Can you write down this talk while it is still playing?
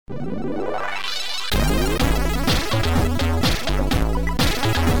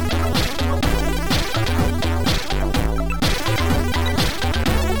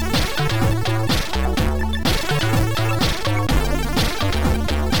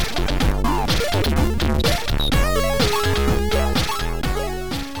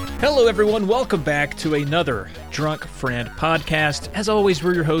Hello, everyone. Welcome back to another Drunk Friend podcast. As always,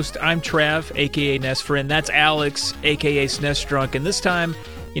 we're your host. I'm Trav, a.k.a. Nest Friend. That's Alex, a.k.a. Snest Drunk. And this time,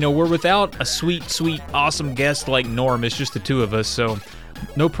 we're without a sweet, awesome guest like Norm. It's just the two of us, so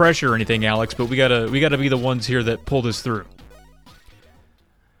no pressure or anything, Alex, but we gotta be the ones here that pull this through.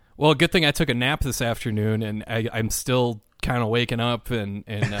 Well, good thing I took a nap this afternoon, and I'm still kind of waking up, and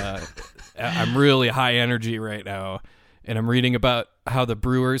I'm really high energy right now. And I'm reading about how the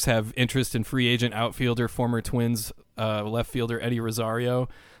Brewers have interest in free agent outfielder, former Twins left fielder Eddie Rosario.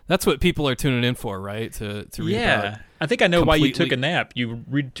 That's what people are tuning in for, right? To read about. I think I know why you took a nap. You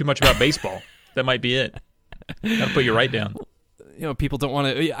read too much about baseball. That might be it. Gotta put you right down. People don't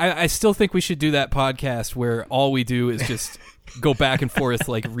want to. I still think we should do that podcast where all we do is just go back and forth,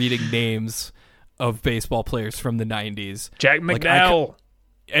 like reading names of baseball players from the 90s. Jack McDowell.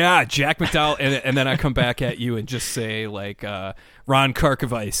 Yeah, Jack McDowell, and then I come back at you and just say, like, Ron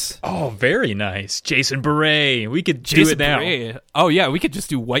Karkovice. Oh, very nice. Jason Beret. We could do it now. Beret. Oh, yeah, we could just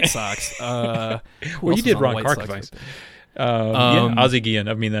do White Sox. Well, you did Ron Karkovice. Yeah, Ozzie Guillen.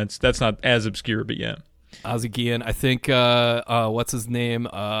 I mean, that's not as obscure, but yeah. Ozzie Guillen. I think, what's his name?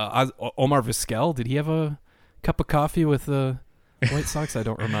 Omar Vizquel. Did he have a cup of coffee with the White Sox? I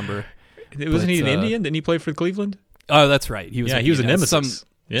don't remember. Wasn't he an Indian? Didn't he play for Cleveland? Oh, that's right. He was a nemesis.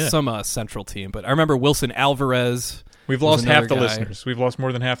 Some central team, but I remember Wilson Alvarez. We've lost half the listeners. We've lost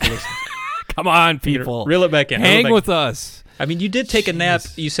more than half the listeners. Come on, people. Reel it back in. Hang with us. I mean, you did take a nap,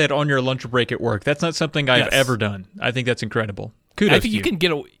 you said, on your lunch break at work. That's not something I've ever done. I think that's incredible. Kudos I think to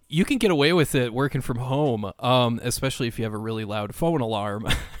you. You can get away with it working from home, especially if you have a really loud phone alarm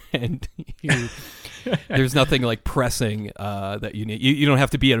and there's nothing like pressing that you need. You don't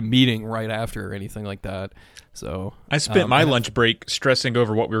have to be at a meeting right after or anything like that. So I spent my lunch break stressing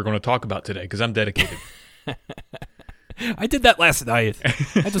over what we were going to talk about today because I'm dedicated. I did that last night.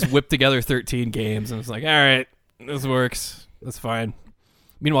 I just whipped together 13 games and was like, all right, this works. That's fine.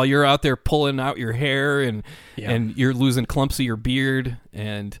 Meanwhile, you're out there pulling out your hair and you're losing clumps of your beard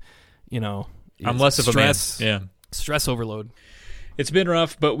and, I'm less of a man. Yeah. Stress overload. It's been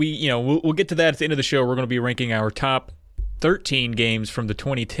rough, but we'll get to that at the end of the show. We're going to be ranking our top 13 games from the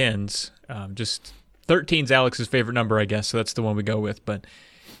 2010s. Just 13's Alex's favorite number, I guess, so that's the one we go with. But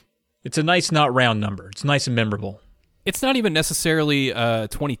it's a nice, not round number. It's nice and memorable. It's not even necessarily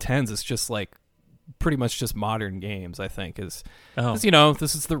 2010s. It's just like pretty much just modern games, I think. This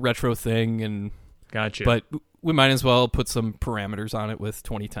is the retro thing. And gotcha. But we might as well put some parameters on it with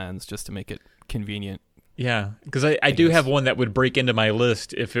 2010s just to make it convenient. Yeah, because I do have one that would break into my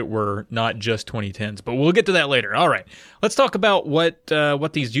list if it were not just 2010s, but we'll get to that later. All right, let's talk about what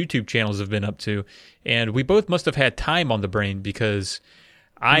these YouTube channels have been up to, and we both must have had time on the brain because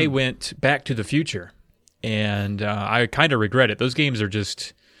I went Back to the Future, and I kind of regret it. Those games are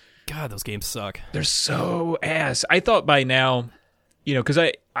just... God, those games suck. They're so ass. I thought by now, because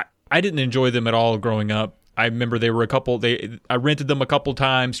I didn't enjoy them at all growing up. I remember they were I rented them a couple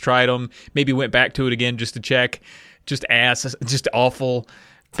times, tried them, maybe went back to it again just to check. Just ass, just awful,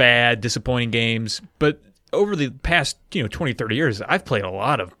 bad, disappointing games. But over the past, 20, 30 years, I've played a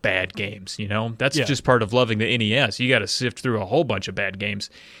lot of bad games, That's just part of loving the NES. You got to sift through a whole bunch of bad games.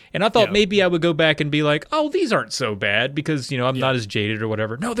 And I thought maybe I would go back and be like, oh, these aren't so bad because, I'm not as jaded or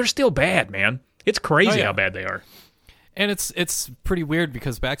whatever. No, they're still bad, man. It's crazy how bad they are. And it's pretty weird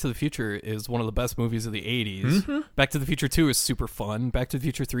because Back to the Future is one of the best movies of the 80s. Mm-hmm. Back to the Future 2 is super fun. Back to the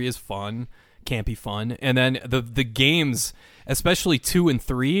Future 3 is fun, campy fun. And then the games, especially 2 and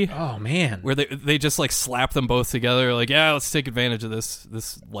 3, oh man, where they just like slap them both together, like, let's take advantage of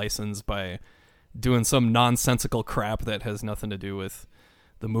this license by doing some nonsensical crap that has nothing to do with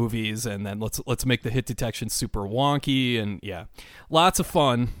the movies, and then let's make the hit detection super wonky, and lots of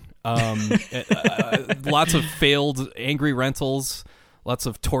fun. Lots of failed angry rentals, lots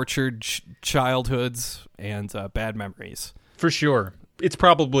of tortured childhoods, and bad memories. For sure. It's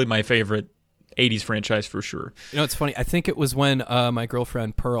probably my favorite 80s franchise for sure. It's funny. I think it was when my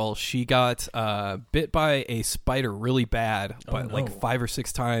girlfriend Pearl, she got bit by a spider really bad, like 5 or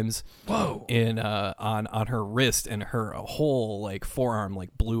 6 times. Whoa! On her wrist, and her whole like forearm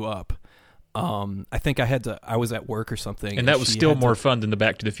like blew up. I think I was at work or something. And that was still more fun than the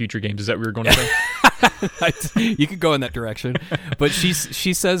Back to the Future games. Is that what we were going to say? You could go in that direction. But she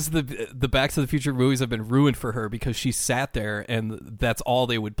says the Back to the Future movies have been ruined for her because she sat there and that's all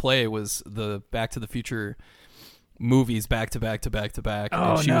they would play was the Back to the Future movies back to back to back to back.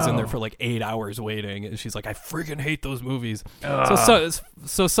 Oh, and she was in there for like 8 hours waiting. And she's like, I freaking hate those movies.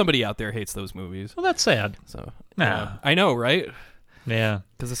 So somebody out there hates those movies. Well, that's sad. So I know, right? Yeah,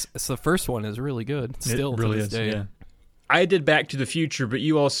 because it's the first one is really good. Still, it really to this day. Yeah. I did Back to the Future, but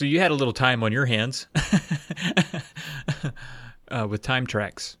you had a little time on your hands with Time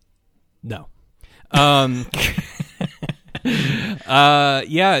Tracks. No. Yeah,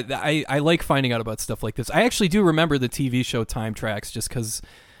 I like finding out about stuff like this. I actually do remember the TV show Time Tracks just because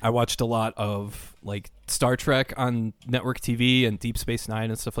I watched a lot of like Star Trek on network TV and Deep Space Nine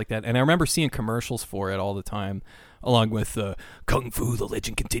and stuff like that. And I remember seeing commercials for it all the time, along with Kung Fu: The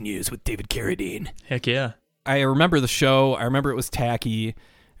Legend Continues with David Carradine. Heck yeah. I remember the show. I remember it was tacky. I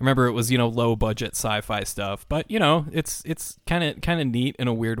remember it was, low budget sci-fi stuff. But, it's kind of neat in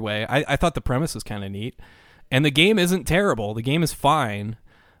a weird way. I thought the premise was kind of neat. And the game isn't terrible. The game is fine.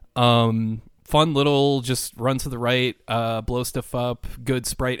 Fun little, just run to the right, blow stuff up, good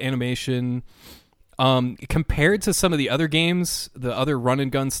sprite animation. Compared to some of the other games, the other run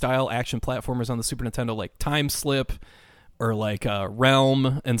and gun style action platformers on the Super Nintendo, like Time Slip or like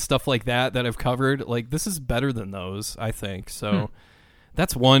Realm and stuff like that I've covered, like this is better than those, I think. So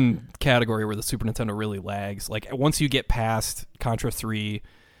that's one category where the Super Nintendo really lags. Like once you get past Contra 3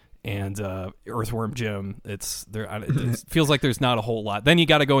 and Earthworm Jim, it feels like there's not a whole lot. Then you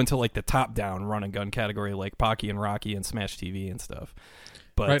got to go into like the top down run and gun category, like Pocky and Rocky and Smash TV and stuff.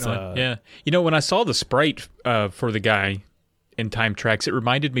 But right on. Yeah, when I saw the sprite for the guy in Time Tracks, it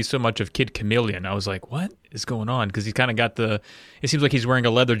reminded me so much of Kid Chameleon. I was like, what is going on? Because he's kind of got it seems like he's wearing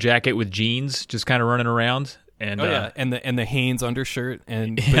a leather jacket with jeans, just kind of running around. And and the Hanes undershirt,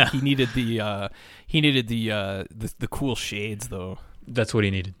 but he needed the cool shades though. That's what he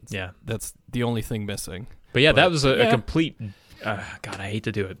needed. Yeah, that's the only thing missing. But yeah, that was a complete. God, I hate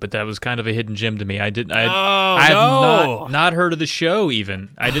to do it, but that was kind of a hidden gem to me. I have not heard of the show. Even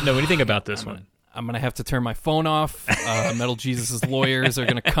I didn't know anything about this one. I'm gonna have to turn my phone off. Metal Jesus' lawyers are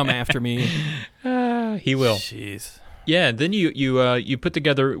gonna come after me. He will. Jeez. Yeah, and then you put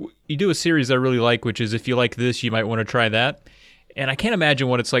together. You do a series I really like, which is if you like this, you might want to try that. And I can't imagine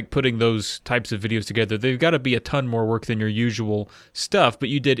what it's like putting those types of videos together. They've got to be a ton more work than your usual stuff. But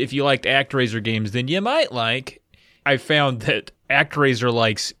you did, if you liked ActRaiser games, then you might like. I found that ActRaiser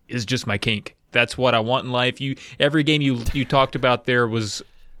likes is just my kink. That's what I want in life. Every game you talked about there is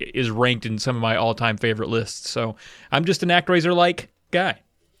ranked in some of my all-time favorite lists. So I'm just an ActRaiser like guy.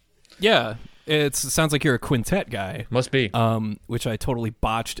 Yeah, it sounds like you're a Quintet guy. Must be. Which I totally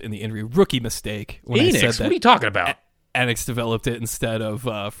botched in the interview. Rookie mistake. When Enix, I said that. What are you talking about? Enix developed it instead of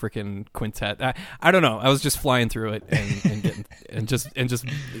freaking Quintet. I don't know. I was just flying through it and getting and just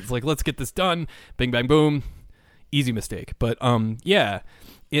it's like, let's get this done. Bing bang boom. Easy mistake. But yeah,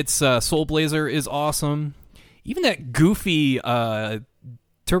 it's Soul Blazer is awesome. Even that goofy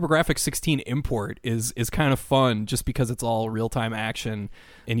TurboGrafx 16 import is kind of fun just because it's all real-time action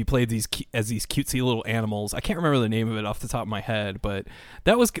and you play these cutesy little animals. I can't remember the name of it off the top of my head, but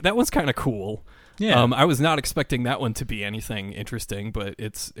that one's kind of cool. Yeah. I was not expecting that one to be anything interesting, but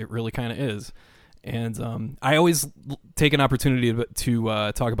it really kind of is. And I always take an opportunity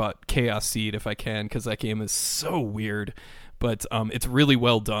to talk about Chaos Seed if I can, because that game is so weird, but it's really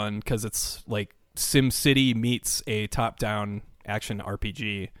well done because it's like SimCity meets a top-down action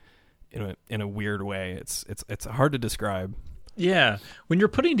RPG in a weird way. It's hard to describe. Yeah, when you're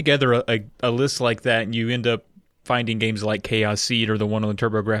putting together a list like that, and you end up finding games like Chaos Seed or the one on the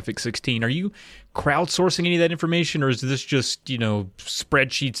TurboGrafx 16, are you crowdsourcing any of that information, or is this just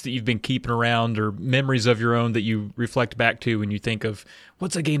spreadsheets that you've been keeping around, or memories of your own that you reflect back to when you think of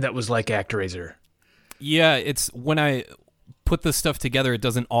what's a game that was like ActRaiser? Yeah, it's when I put this stuff together, it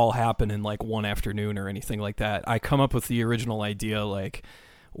doesn't all happen in like one afternoon or anything like that. I come up with the original idea, like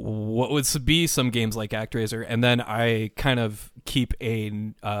what would be some games like ActRaiser, and then I kind of keep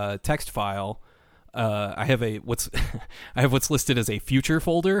a text file. I have what's listed as a future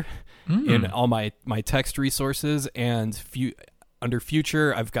folder in all my text resources, and under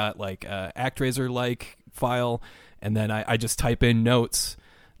future I've got like ActRaiser like file, and then I just type in notes.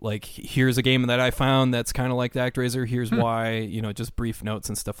 Like, here's a game that I found that's kind of like the ActRaiser. Here's why, just brief notes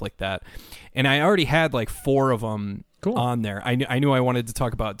and stuff like that. And I already had like 4 of them on there. I knew I wanted to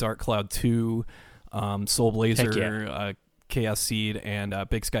talk about Dark Cloud 2, Soul Blazer, Chaos Seed, and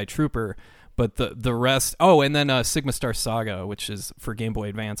Big Sky Trooper. But the rest... Oh, and then Sigma Star Saga, which is for Game Boy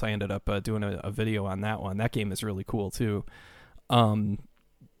Advance. I ended up doing a video on that one. That game is really cool, too. But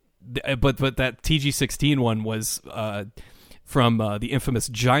that TG16 one was... from the infamous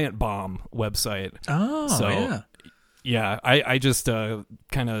Giant Bomb website. Oh, so, yeah. Yeah, I just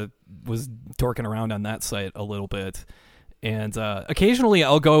kind of was dorking around on that site a little bit. And occasionally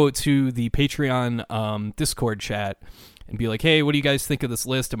I'll go to the Patreon Discord chat and be like, hey, what do you guys think of this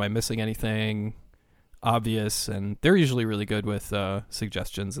list? Am I missing anything obvious? And they're usually really good with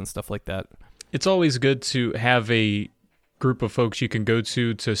suggestions and stuff like that. It's always good to have a group of folks you can go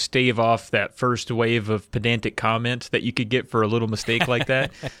to stave off that first wave of pedantic comment that you could get for a little mistake like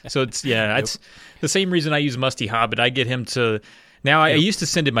that. So it's it's the same reason I use Musty Hobbit. I get him to now. I used to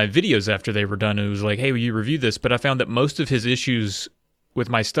send him my videos after they were done, and it was like, "Hey, will you review this?" But I found that most of his issues with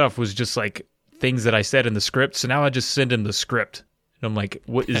my stuff was just like things that I said in the script. So now I just send him the script, and I'm like,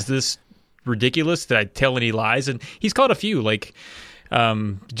 "What is this ridiculous? Did I tell any lies?" And he's caught a few like.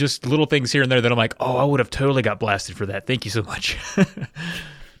 Just little things here and there that I'm like, oh, I would have totally got blasted for that. Thank you so much.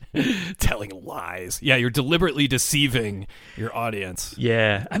 Telling lies. Yeah, you're deliberately deceiving your audience.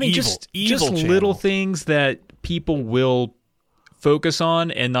 Yeah. I mean, just channel. little things that people will focus on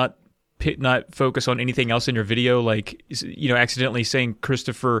and not focus on anything else in your video. Like, accidentally saying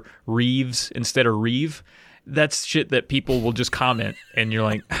Christopher Reeves instead of Reeve. That's shit that people will just comment. And you're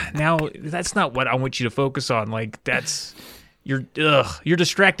like, now that's not what I want you to focus on. Like, that's... You're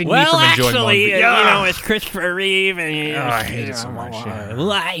distracting me from enjoying one. It's Christopher Reeve, and I hate it so much.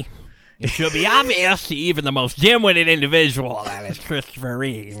 Why? It should be obvious to even the most dim-witted individual that it's Christopher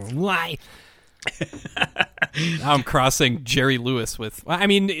Reeve. Why? Now I'm crossing Jerry Lewis with. I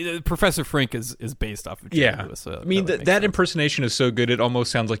mean, Professor Frink is based off of Jerry Lewis. So I mean, that impersonation is so good it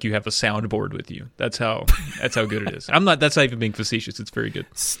almost sounds like you have a soundboard with you. That's how good it is. That's not even being facetious. It's very good.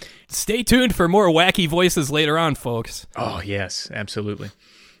 Stay tuned for more wacky voices later on, folks. Oh yes, absolutely.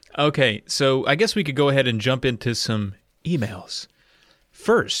 Okay, so I guess we could go ahead and jump into some emails.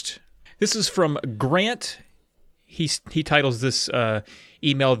 First, this is from Grant. He titles this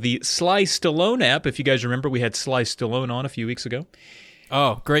email the Sly Stallone app. If you guys remember, we had Sly Stallone on a few weeks ago.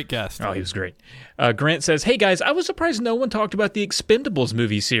 Oh, great guest. Oh, he was great. Grant says, hey guys, I was surprised no one talked about the Expendables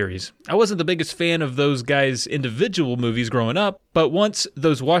movie series. I wasn't the biggest fan of those guys' individual movies growing up, but once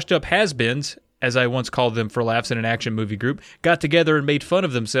those washed-up has-beens, as I once called them for laughs in an action movie group, got together and made fun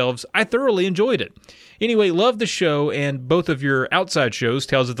of themselves, I thoroughly enjoyed it. Anyway, love the show, and both of your outside shows,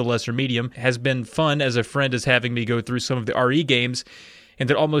 Tales of the Lesser Medium, has been fun as a friend is having me go through some of the RE games, and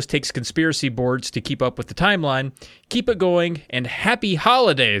it almost takes conspiracy boards to keep up with the timeline. Keep it going, and happy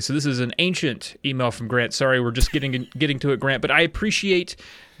holidays. So this is an ancient email from Grant. Sorry, we're just getting to it, Grant, but I appreciate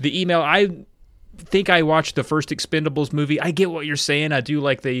the email. I think I watched the first Expendables movie. I get what you're saying. I do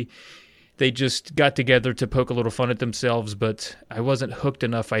like they just got together to poke a little fun at themselves, but I wasn't hooked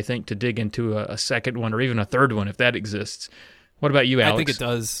enough, I think, to dig into a second one or even a third one, if that exists. What about you, Alex? I think it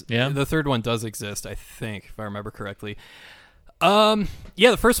does. Yeah? The third one does exist, I think, if I remember correctly.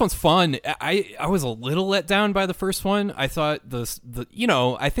 The first one's fun. I was a little let down by the first one. I thought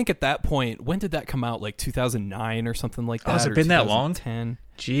I think at that point, when did that come out? Like 2009 or something like that? Oh, has it been that long? 2010.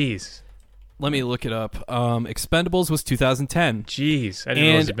 Jeez. Let me look it up. Expendables was 2010. Jeez, I didn't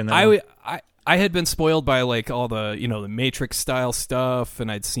realize it'd been that long. I had been spoiled by like all the the Matrix style stuff,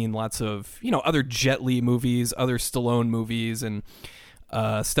 and I'd seen lots of other Jet Li movies, other Stallone movies, and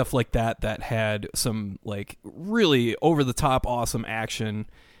stuff like that had some like really over the top awesome action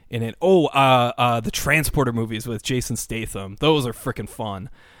in it. The Transporter movies with Jason Statham, those are freaking fun.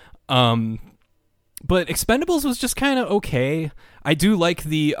 But Expendables was just kind of okay. I do like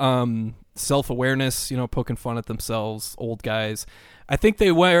the self-awareness, poking fun at themselves, old guys. I think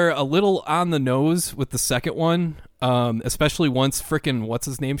they were a little on the nose with the second one, especially once frickin'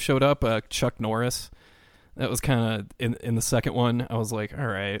 what's-his-name showed up, Chuck Norris. That was kind of in the second one. I was like, all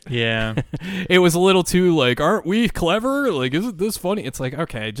right. Yeah. It was a little too like, aren't we clever? Like, isn't this funny? It's like,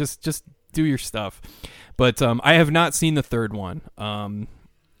 okay, just do your stuff. But I have not seen the third one. And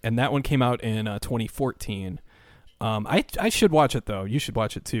that one came out in 2014. I should watch it, though. You should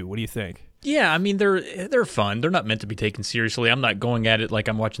watch it, too. What do you think? Yeah, I mean, they're fun. They're not meant to be taken seriously. I'm not going at it like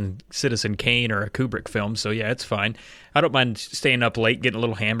I'm watching Citizen Kane or a Kubrick film, so yeah, it's fine. I don't mind staying up late, getting a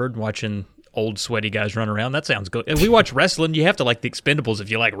little hammered, watching old sweaty guys run around. That sounds good. If we watch wrestling, you have to like the Expendables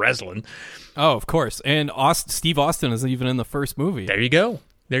if you like wrestling. Oh, of course. And Steve Austin is even in the first movie. There you go.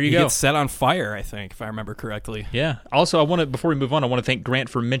 He gets set on fire, I think, if I remember correctly. Yeah. Also, before we move on, I want to thank Grant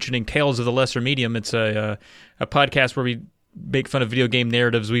for mentioning Tales of the Lesser Medium. It's a podcast where we make fun of video game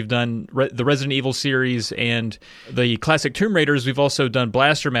narratives. We've done the Resident Evil series and the classic Tomb Raiders. We've also done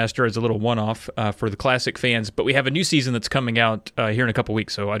Blaster Master as a little one-off for the classic fans. But we have a new season that's coming out here in a couple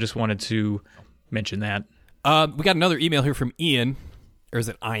weeks, so I just wanted to mention that. We got another email here from Ian. Or is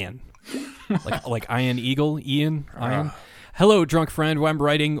it Ian? like Ian Eagle? Ian? Hello, drunk friend, who I'm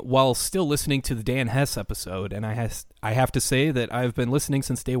writing while still listening to the Dan Hess episode, and I have to say that I've been listening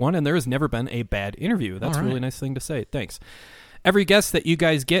since day one, and there has never been a bad interview. That's a really nice thing to say. Thanks. Every guest that you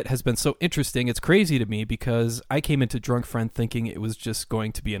guys get has been so interesting, it's crazy to me, because I came into Drunk Friend thinking it was just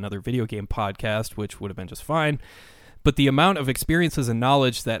going to be another video game podcast, which would have been just fine. But the amount of experiences and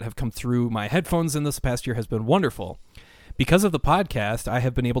knowledge that have come through my headphones in this past year has been wonderful. because of the podcast, I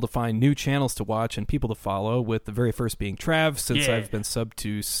have been able to find new channels to watch and people to follow, with the very first being Trav, since I've been subbed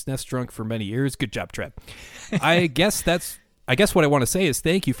to SNES Drunk for many years. Good job, Trav. I guess what I want to say is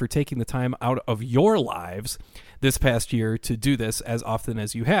thank you for taking the time out of your lives this past year to do this as often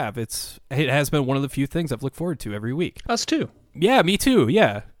as you have. It has been one of the few things I've looked forward to every week. Us too. Yeah, me too.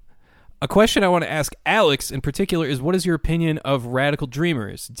 Yeah. A question I want to ask Alex in particular is, what is your opinion of Radical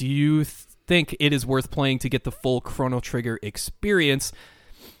Dreamers? Do you think it is worth playing to get the full Chrono Trigger experience?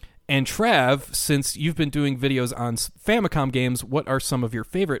 And Trav, since you've been doing videos on Famicom games, what are some of your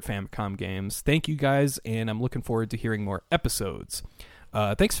favorite Famicom games? Thank you guys, and I'm looking forward to hearing more episodes.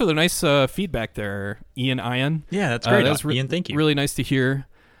 Thanks for the nice feedback there, Ian. Yeah, that's great. That was Ian, thank you. Really nice to hear.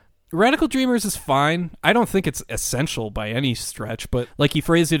 Radical Dreamers is fine. I don't think it's essential by any stretch, but like he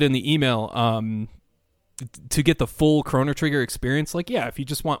phrased it in the email, to get the full Chrono Trigger experience, like, yeah, if you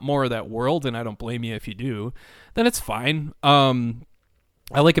just want more of that world, and I don't blame you if you do, then it's fine.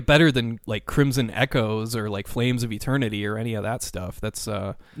 I like it better than like Crimson Echoes or like Flames of Eternity or any of that stuff. That's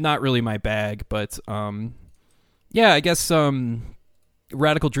not really my bag, but yeah, I guess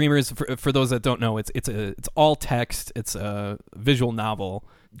Radical Dreamers, for those that don't know, it's all text. It's a visual novel,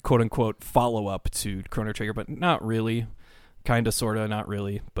 quote unquote, follow up to Chrono Trigger, but not really. Kind of, sort of, not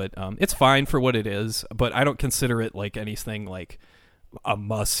really. But it's fine for what it is, but I don't consider it like anything like a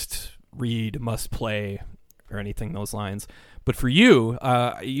must read, must play, or anything those lines. But for you,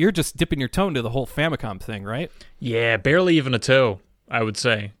 you're just dipping your toe into the whole Famicom thing, right? Yeah, barely even a toe, I would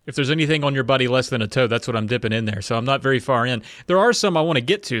say. If there's anything on your body less than a toe, that's what I'm dipping in there. So I'm not very far in. There are some I want to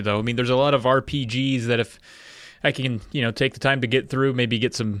get to, though. I mean, there's a lot of RPGs that if I can, take the time to get through, maybe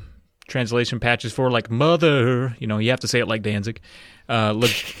get some translation patches for, like Mother, you have to say it like Danzig.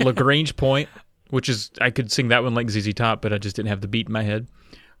 Lagrange Point, which is, I could sing that one like ZZ Top, but I just didn't have the beat in my head.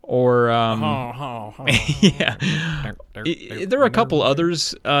 Or yeah, there are a couple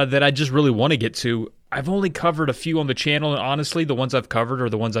others that I just really want to get to. I've only covered a few on the channel, and honestly, the ones I've covered are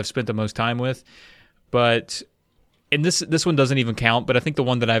the ones I've spent the most time with. But, and this one doesn't even count, but I think the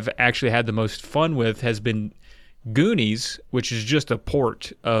one that I've actually had the most fun with has been Goonies, which is just a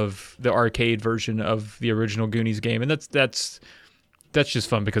port of the arcade version of the original Goonies game, and that's just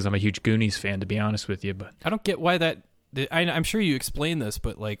fun because I'm a huge Goonies fan, to be honest with you. But I don't get why that. I'm sure you explained this,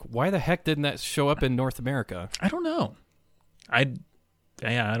 but like, why the heck didn't that show up in North America? I don't know. I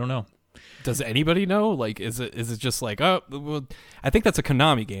don't know. Does anybody know? Like, is it just like, oh, well, I think that's a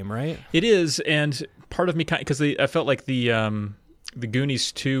Konami game, right? It is, and part of me because I felt like the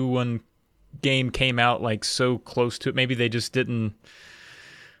Goonies 2 one game came out like so close to it. Maybe they just didn't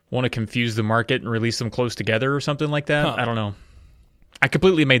want to confuse the market and release them close together or something like that. I don't know. I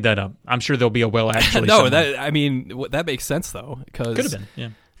completely made that up. I'm sure there'll be a well actually. No, that makes sense though, because could have been. Yeah.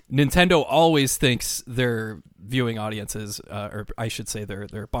 Nintendo always thinks their viewing audiences, or I should say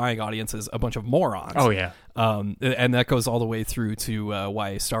their buying audiences, a bunch of morons. Oh yeah. And that goes all the way through to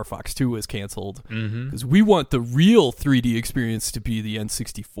why Star Fox 2 was canceled, because we want the real 3D experience to be the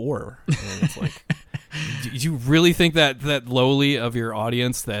N64. And it's like, do you really think that lowly of your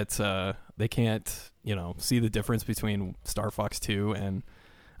audience that they can't see the difference between Star Fox 2 and,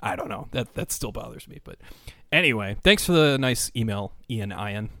 I don't know, that still bothers me. But anyway, thanks for the nice email,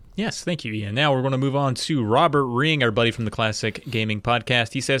 Ian. Yes, thank you, Ian. Now we're going to move on to Robert Ring, our buddy from the Classic Gaming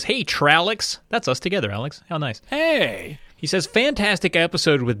Podcast. He says, "Hey, Tralex." That's us together, Alex. How nice. Hey. He says, "Fantastic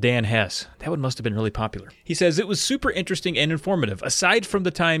episode with Dan Hess." That one must have been really popular. He says, "It was super interesting and informative. Aside from the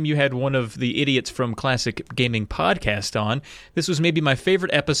time you had one of the idiots from Classic Gaming Podcast on, this was maybe my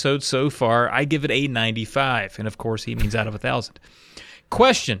favorite episode so far. I give it a 95. And of course, he means out of 1,000.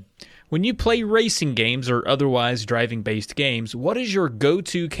 Question. When you play racing games or otherwise driving-based games, what is your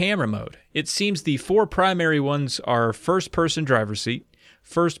go-to camera mode? It seems the 4 primary ones are first-person driver's seat,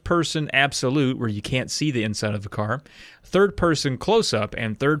 first-person absolute, where you can't see the inside of the car, third-person close-up,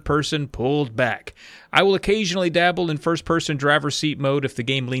 and third-person pulled back. I will occasionally dabble in first-person driver's seat mode if the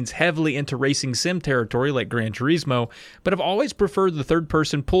game leans heavily into racing sim territory like Gran Turismo, but I've always preferred the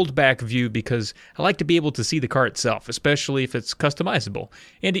third-person pulled-back view because I like to be able to see the car itself, especially if it's customizable,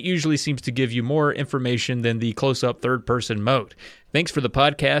 and it usually seems to give you more information than the close-up third-person mode. Thanks for the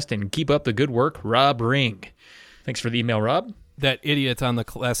podcast, and keep up the good work, Rob Ring." Thanks for the email, Rob. That idiot on the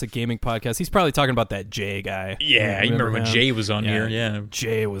Classic Gaming Podcast, he's probably talking about that Jay guy. Yeah, you remember when Jay was on here. Yeah,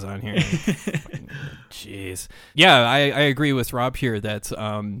 Jay was on here. Jeez. Yeah, I agree with Rob here that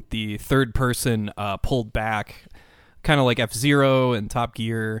the third person pulled back, kind of like F-Zero and Top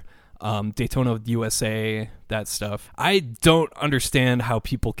Gear, Daytona USA, that stuff. I don't understand how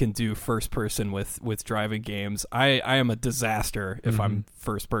people can do first person with driving games. I am a disaster if I'm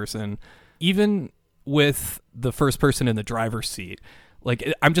first person. Even with the first person in the driver's seat.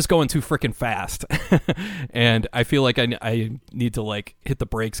 Like, I'm just going too freaking fast, and I feel like I need to like hit the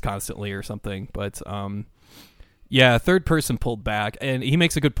brakes constantly or something. But yeah, third person pulled back, and he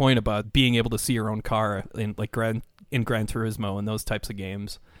makes a good point about being able to see your own car in like Gran Turismo and those types of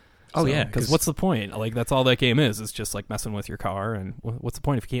games. Oh, yeah, because what's the point? Like, that's all that game is. It's just like messing with your car, and what's the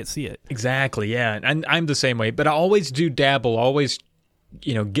point if you can't see it? Exactly, yeah. And I'm the same way, but I always do dabble, always,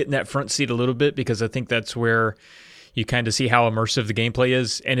 get in that front seat a little bit, because I think that's where you kind of see how immersive the gameplay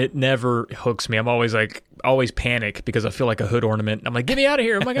is, and it never hooks me. I'm always panic because I feel like a hood ornament. I'm like, get me out of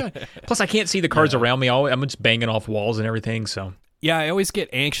here! Oh my god! Plus, I can't see the cars around me. I'm just banging off walls and everything. So yeah, I always get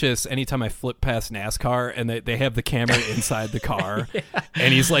anxious anytime I flip past NASCAR and they have the camera inside the car,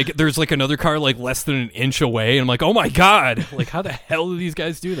 and he's like, there's like another car like less than an inch away, and I'm like, oh my god! Like, how the hell do these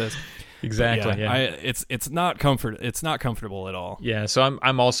guys do this? Exactly. Yeah. It's not comfortable at all. Yeah. So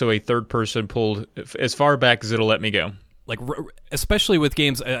I'm also a third person pulled as far back as it'll let me go. Like, especially with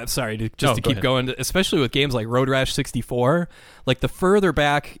games. To keep going. Especially with games like Road Rash 64. Like, the further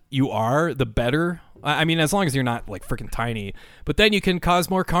back you are, the better. I mean, as long as you're not like freaking tiny. But then you can cause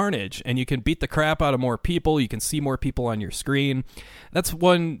more carnage, and you can beat the crap out of more people. You can see more people on your screen. That's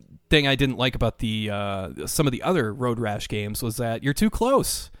one thing I didn't like about the some of the other Road Rash games, was that you're too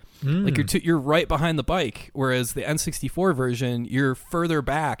close. Like, you're right behind the bike, whereas the N64 version, you're further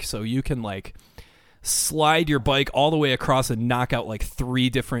back, so you can like slide your bike all the way across and knock out like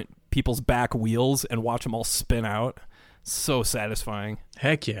 3 different people's back wheels and watch them all spin out. So satisfying.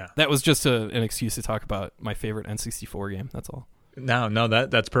 Heck yeah. That was just an excuse to talk about my favorite N64 game. That's all. No,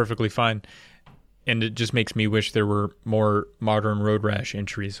 that's perfectly fine. And it just makes me wish there were more modern Road Rash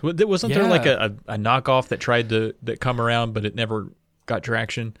entries. Wasn't there like a knockoff that tried to come around, but it never got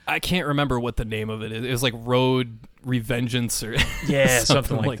traction? I can't remember what the name of it is. It was like Road Revengeance or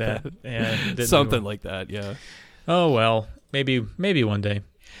something like that. Yeah, something like that. Yeah. Oh well, maybe one day.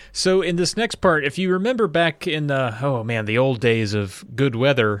 So in this next part, if you remember back in the old days of good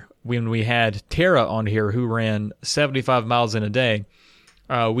weather, when we had Tara on here who ran 75 miles in a day,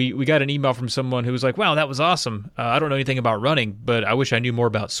 we got an email from someone who was like, "Wow, that was awesome. I don't know anything about running, but I wish I knew more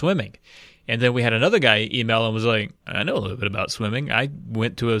about swimming." And then we had another guy email and was like, "I know a little bit about swimming. I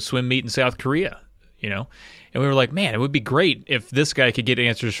went to a swim meet in South Korea, And we were like, man, it would be great if this guy could get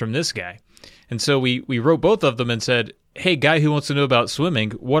answers from this guy. And so we wrote both of them and said, hey, guy who wants to know about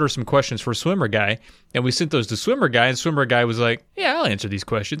swimming, what are some questions for Swimmer Guy? And we sent those to Swimmer Guy, and Swimmer Guy was like, yeah, I'll answer these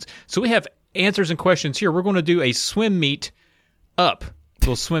questions. So we have answers and questions here. We're going to do a swim meet up.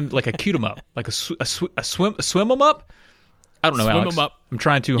 We'll swim like a cute 'em up, like a swim 'em up. I don't know, swim Alex. 'em up. I'm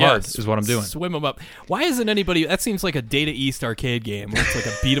trying too hard is what I'm doing. Swim 'em up. Why isn't anybody... That seems like a Data East arcade game where it's like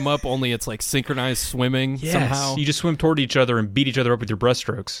a beat 'em up, only it's like synchronized swimming somehow. You just swim toward each other and beat each other up with your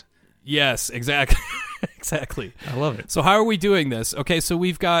breaststrokes. Yes, exactly. Exactly. I love it. So how are we doing this? Okay, so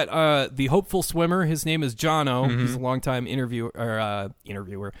we've got the hopeful swimmer. His name is Jono. Mm-hmm. He's a longtime interviewer, a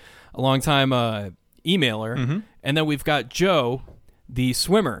longtime emailer. Mm-hmm. And then we've got Joe, the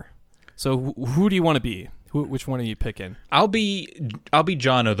swimmer. So who do you want to be? Which one are you picking? I'll be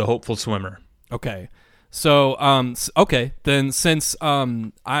Jono, the hopeful swimmer. Okay. So then since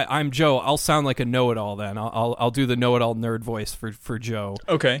I'm Joe, I'll sound like a know-it-all. Then I'll do the know-it-all nerd voice for Joe.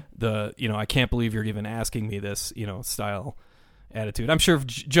 Okay. I can't believe you're even asking me this, style attitude. I'm sure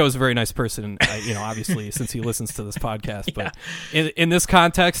Joe's a very nice person, obviously since he listens to this podcast. But in this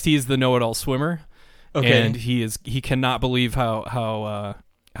context, he's the know-it-all swimmer. Okay. And he cannot believe how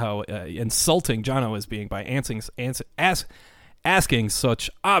insulting Jono is being by asking such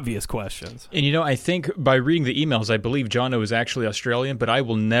obvious questions. And I think by reading the emails, I believe Jono is actually Australian, but I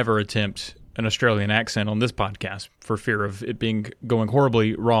will never attempt an Australian accent on this podcast for fear of it going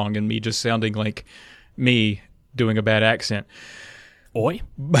horribly wrong and me just sounding like me doing a bad accent. Oi.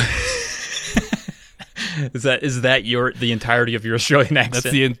 Is that the entirety of your Australian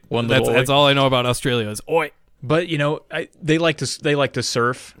accent? That's all I know about Australia is oi. But they like to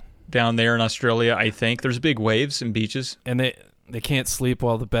surf down there in Australia. I think there's big waves and beaches, and they can't sleep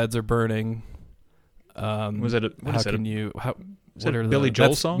while the beds are burning. Was that a Billy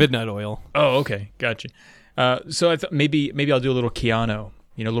Joel song? Midnight Oil. Oh, okay, gotcha. So I thought maybe I'll do a little Keanu,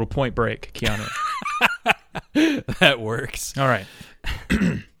 a little Point Break Keanu. That works. All right.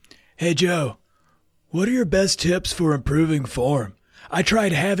 Hey Joe, what are your best tips for improving form? I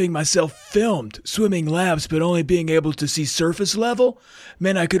tried having myself filmed swimming laps, but only being able to see surface level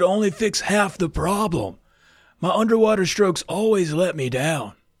meant I could only fix half the problem. My underwater strokes always let me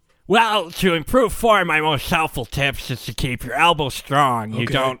down. Well, to improve form, my most helpful tips is to keep your elbow strong. You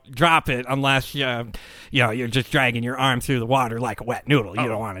Okay. don't drop it unless you're just dragging your arm through the water like a wet noodle. You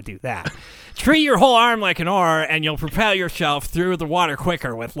don't want to do that. Treat your whole arm like an oar, and you'll propel yourself through the water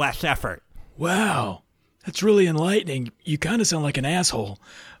quicker with less effort. Wow. That's really enlightening. You kind of sound like an asshole.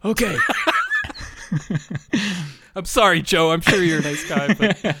 Okay. I'm sorry, Joe. I'm sure you're a nice guy,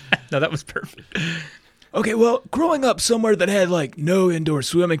 but No, that was perfect. Okay, well, growing up somewhere that had like no indoor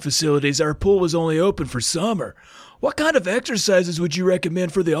swimming facilities, our pool was only open for summer. What kind of exercises would you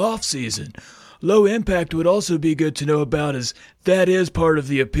recommend for the off season? Low impact would also be good to know about, as that is part of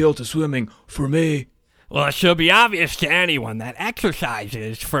the appeal to swimming for me. Well, it should be obvious to anyone that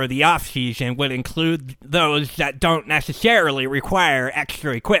exercises for the off-season would include those that don't necessarily require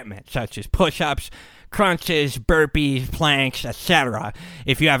extra equipment, such as push-ups, crunches, burpees, planks, etc.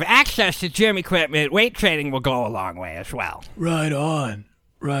 If you have access to gym equipment, weight training will go a long way as well. Right on.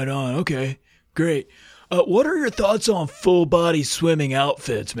 Right on. Okay, great. What are your thoughts on full body swimming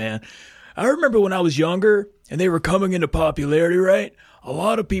outfits, man? I remember when I was younger and they were coming into popularity, right? A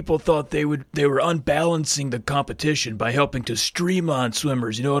lot of people thought they were unbalancing the competition by helping to streamline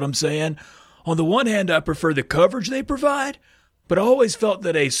swimmers, you know what I'm saying? On the one hand, I prefer the coverage they provide, but I always felt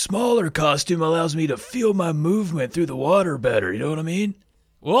that a smaller costume allows me to feel my movement through the water better, you know what I mean?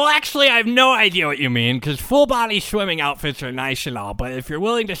 Well, actually, I have no idea what you mean, because full-body swimming outfits are nice and all, but if you're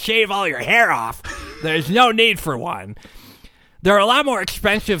willing to shave all your hair off, there's no need for one. They're a lot more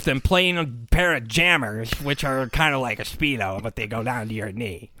expensive than plain a pair of jammers, which are kind of like a Speedo, but they go down to your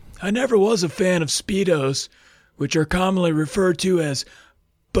knee. I never was a fan of Speedos, which are commonly referred to as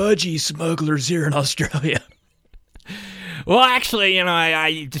budgie smugglers here in Australia. Well, actually,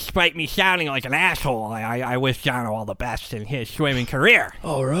 I despite me sounding like an asshole, I wish Jono all the best in his swimming career.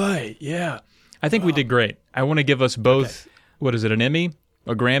 All right, yeah. I think we did great. I want to give us both, what is it, an Emmy?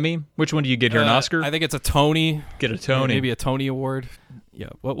 A Grammy? Which one do you get here? An Oscar? I think it's a Tony. Get a Tony. Maybe a Tony Award. Yeah.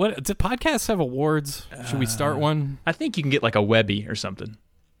 What do podcasts have awards? Should we start one? I think you can get like a Webby or something.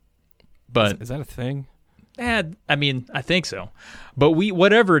 But Is that a thing? I mean, I think so. But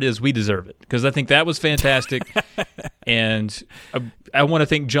whatever it is, we deserve it, because I think that was fantastic. And I want to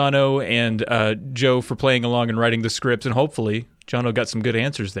thank Jono and Joe for playing along and writing the scripts, and hopefully Jono got some good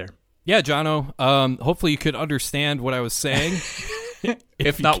answers there. Yeah, Jono. Hopefully you could understand what I was saying.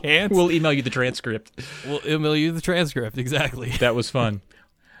 If you not, can't, we'll email you the transcript. we'll email you the transcript. Exactly. That was fun.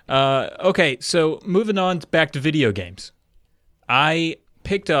 Okay, so moving on back to video games. I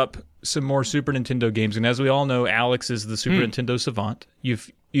picked up some more Super Nintendo games, and as we all know, Alex is the Super Nintendo savant.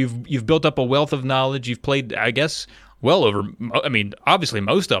 You've built up a wealth of knowledge. You've played, I guess, well over. I mean, obviously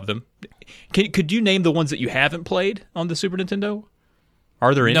most of them. Could you name the ones that you haven't played on the Super Nintendo?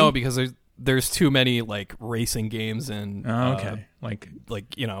 Are there any? No, because there's too many like racing games and okay, like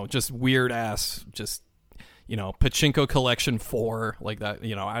just weird ass Pachinko Collection 4 like that.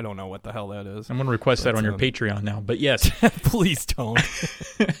 I don't know what the hell that is. I'm going to request that on your Patreon now. But yes, Please don't.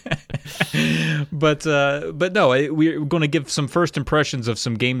 but no, we're going to give some first impressions of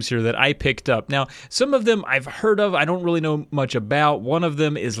some games here that I picked up. Now, some of them I've heard of. I don't really know much about. One of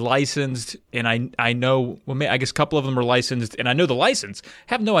them is licensed, and I know. Well, I guess a couple of them are licensed, and I know the license.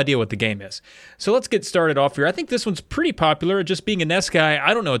 Have no idea what the game is. So let's get started off here. I think this one's pretty popular. Just being a NES guy,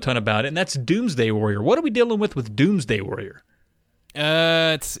 I don't know a ton about it, and that's Doomsday Warrior. What are we dealing with Doomsday Warrior?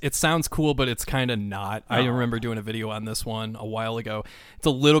 It sounds cool, but it's kind of not. I remember doing a video on this one a while ago. It's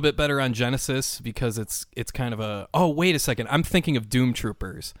a little bit better on Genesis because it's kind of a. Oh, wait a second. I'm thinking of Doom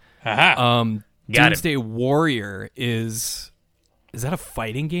Troopers. Doomsday Warrior is that a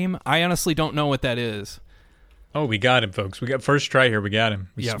fighting game? I honestly don't know what that is. Oh, we got him, folks. We got first try here. We got him.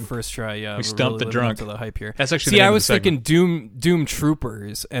 First try. Yeah, we stumped the drunk. To the hype here. That's actually. See, the name I of was the segment. thinking Doom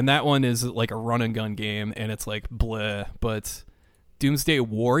Troopers, and that one is like a run and gun game, and it's like bleh. But Doomsday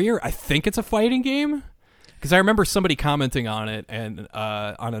Warrior, I think it's a fighting game because I remember somebody commenting on it, and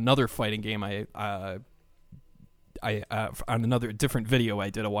on another fighting game on another different video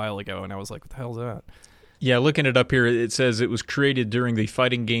I did a while ago, and I was like, what the hell is that? Yeah, looking it up here, it says it was created during the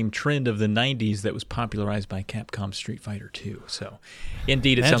fighting game trend of the 90s that was popularized by Capcom Street Fighter 2. So,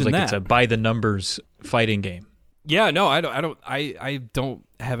 indeed, it sounds like it's a by-the-numbers fighting game. Yeah, no, I don't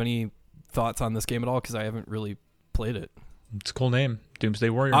have any thoughts on this game at all because I haven't really played it. It's a cool name, Doomsday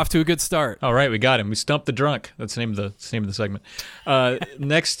Warrior. Off to a good start. All right, we got him. We stumped the drunk. That's the name of the segment.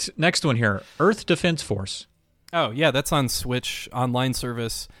 Next one here, Earth Defense Force. Oh, yeah, that's on Switch, online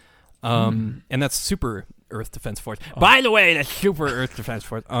service. And that's Super Earth Defense Force. By the way, that's Super Earth Defense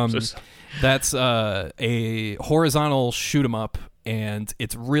Force. That's a horizontal shoot 'em up, and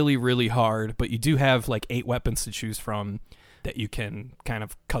it's really, really hard. But you do have like 8 weapons to choose from. that you can kind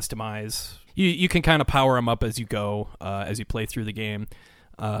of customize. You can kind of power them up as you go, as you play through the game.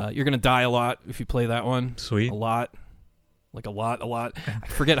 You're going to die a lot if you play that one. Sweet. A lot. Like a lot. I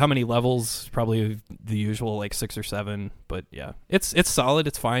forget how many levels, probably the usual like 6 or 7, but yeah. It's solid,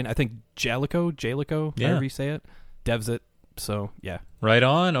 it's fine. I think Jalico, however you say it, devs it. So, yeah. Right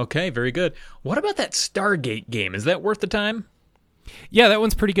on. Okay, very good. What about that Stargate game? Is that worth the time? Yeah, that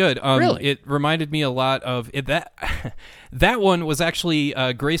one's pretty good. Really? It reminded me a lot of it. That one was actually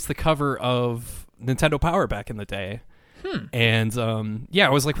graced the cover of Nintendo Power back in the day. And I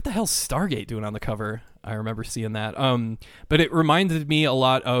was like, what the hell's Stargate doing on the cover? I remember seeing that. But it reminded me a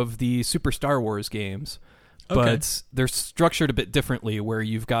lot of the Super Star Wars games. But they're structured a bit differently, where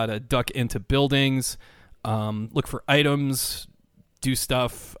you've got to duck into buildings, look for items, do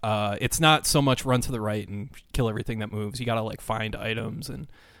stuff. It's not so much run to the right and kill everything that moves. You got to like find items and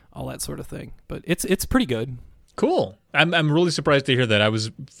all that sort of thing. But it's pretty good. Cool. I'm really surprised to hear that. I was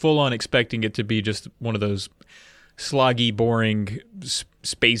full on expecting it to be just one of those sloggy, boring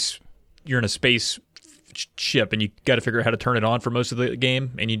space. You're in a space ship and you got to figure out how to turn it on for most of the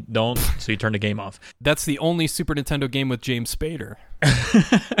game, and you don't, so you turn the game off. That's the only Super Nintendo game with James Spader.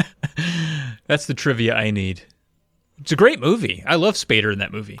 That's the trivia I need. It's a great movie. I love Spader in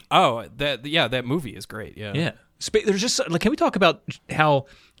that movie. Oh, that movie is great. Yeah. There's just like, can we talk about how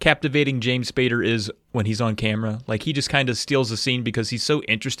captivating James Spader is when he's on camera? Like, he just kind of steals the scene because he's so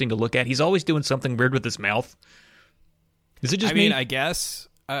interesting to look at. He's always doing something weird with his mouth. Is it just me? I mean, I guess.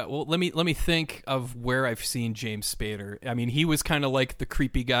 Well, let me think of where I've seen James Spader. I mean, he was kind of like the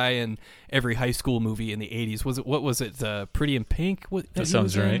creepy guy in every high school movie in the 80s. What was it? Pretty in Pink? That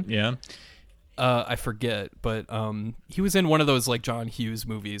sounds right. Yeah. I forget, but he was in one of those like John Hughes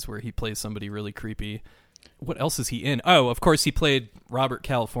movies where he plays somebody really creepy. What else is he in? Oh, of course, he played Robert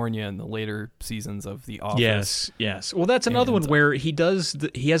California in the later seasons of The Office. Yes. Well, that's another one where he has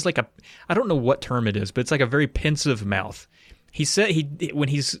like I don't know what term it is, but it's like a very pensive mouth. He said when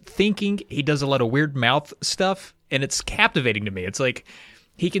he's thinking, he does a lot of weird mouth stuff, and it's captivating to me. It's like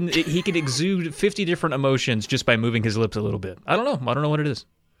he can exude 50 different emotions just by moving his lips a little bit. I don't know what it is.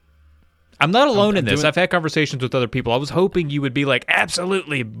 I'm not alone in this. I've had conversations with other people. I was hoping you would be like,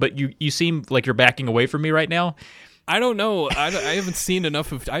 absolutely, but you seem like you're backing away from me right now. I don't know. I haven't seen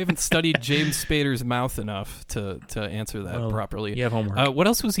enough of. I haven't studied James Spader's mouth enough to answer that properly. You have homework. What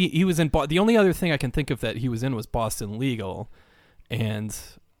else was he? He was in. The only other thing I can think of that he was in was Boston Legal, and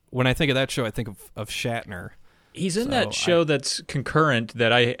when I think of that show, I think of Shatner. He's in that show that's concurrent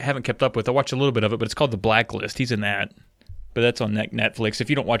that I haven't kept up with. I watched a little bit of it, but it's called The Blacklist. He's in that. But that's on Netflix. If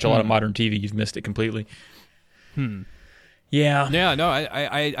you don't watch a lot of modern TV, you've missed it completely. Yeah. Yeah, no,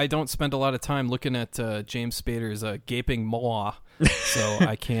 I don't spend a lot of time looking at James Spader's gaping maw, so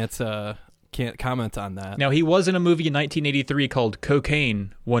I can't comment on that. Now, he was in a movie in 1983 called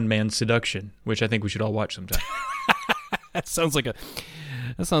Cocaine, One Man's Seduction, which I think we should all watch sometime. That sounds like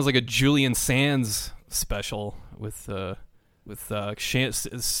a Julian Sands special with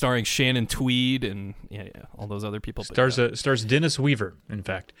starring Shannon Tweed and all those other people. Stars Dennis Weaver, in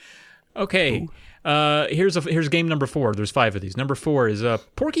fact. Okay, here's game number 4. There's 5 of these. Number 4 is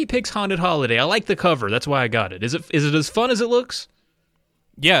Porky Pig's Haunted Holiday. I like the cover. That's why I got it. Is it as fun as it looks?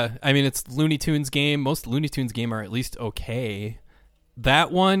 Yeah, I mean, it's Looney Tunes game. Most Looney Tunes game are at least okay.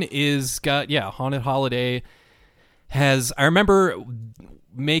 That one is got Haunted Holiday has. I remember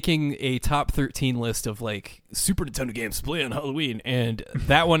making a top 13 list of like Super Nintendo games to play on Halloween, and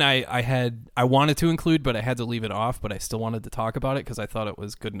that one I wanted to include, but I had to leave it off, but I still wanted to talk about it because I thought it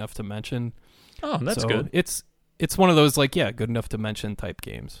was good enough to mention. Oh, that's good. It's one of those like good enough to mention type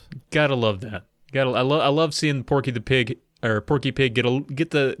games. Gotta love that. I love seeing Porky Pig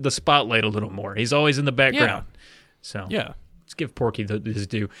get the spotlight a little more. He's always in the background. So yeah. Let's give Porky his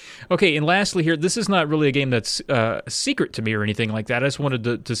due. Okay, and lastly here, this is not really a game that's a secret to me or anything like that. I just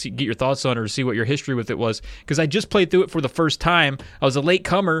wanted to get your thoughts on it or see what your history with it was, because I just played through it for the first time. I was a late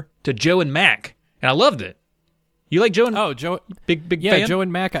comer to Joe and Mac, and I loved it. You like Joe and Joe? Big fan? Joe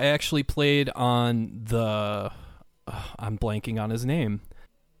and Mac I actually played on the... I'm blanking on his name.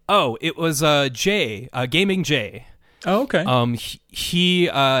 Oh, it was Jay, Gaming Jay. Oh, okay. He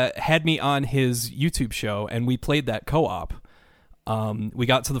had me on his YouTube show, and we played that co-op. We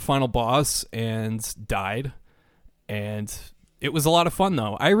got to the final boss and died, and it was a lot of fun,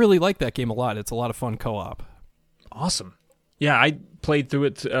 though. I really like that game a lot. It's a lot of fun co-op. Awesome. Yeah, I played through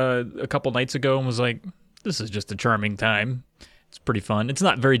it a couple nights ago and was like, this is just a charming time. It's pretty fun. It's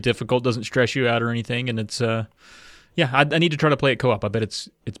not very difficult, doesn't stress you out or anything, and it's I need to try to play it co-op. I bet it's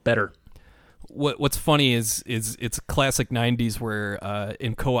better. What's funny is it's classic 90s where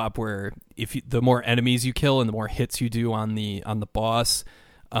in co-op where the more enemies you kill and the more hits you do on the boss,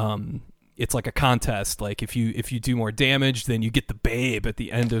 it's like a contest. Like if you do more damage, then you get the babe at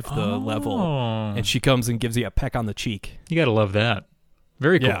the end of the level, and she comes and gives you a peck on the cheek. You gotta love that.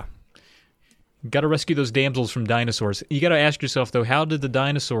 Very cool. Yeah. Got to rescue those damsels from dinosaurs. You got to ask yourself though, how did the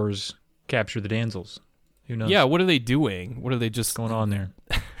dinosaurs capture the damsels? Who knows? Yeah, what are they doing? What are they just What's going on there?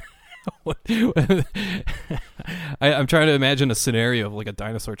 I'm trying to imagine a scenario of like a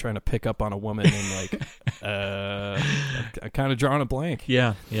dinosaur trying to pick up on a woman and like I'm kind of drawing a blank.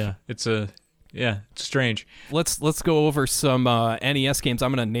 Yeah. It's strange. Let's go over some NES games.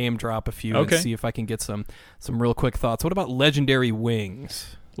 I'm going to name drop a few and see if I can get some real quick thoughts. What about Legendary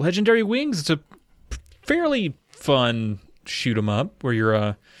Wings? Legendary Wings, it's a fairly fun shoot 'em up where you're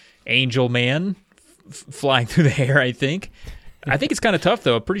a angel man flying through the air, I think. I think it's kind of tough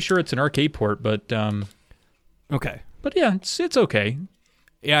though. I'm pretty sure it's an arcade port, but okay. But yeah, it's okay.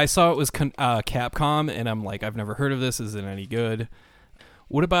 Yeah, I saw it was Capcom, and I'm like, I've never heard of this. Is it any good?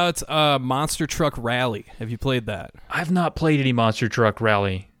 What about Monster Truck Rally? Have you played that? I've not played any Monster Truck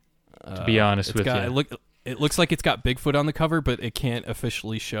Rally, to be honest with you. It looks like it's got Bigfoot on the cover, but it can't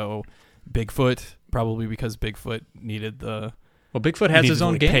officially show Bigfoot, probably because Bigfoot needed the... Well, Bigfoot has his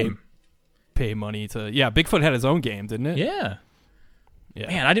own game. Pay money to... Yeah, Bigfoot had his own game, didn't it? Yeah. Yeah.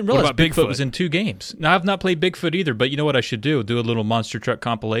 Man, I didn't realize Bigfoot was in 2 games. Now, I've not played Bigfoot either, but you know what I should do? Do a little Monster Truck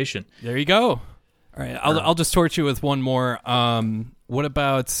compilation. There you go. All right, I'll just torch you with one more. What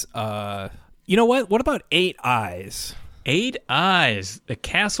about... you know what? What about 8 Eyes? 8 Eyes, the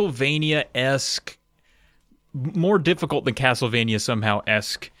Castlevania-esque, more difficult than Castlevania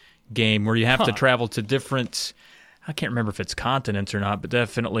somehow-esque game where you have to travel to different, I can't remember if it's continents or not, but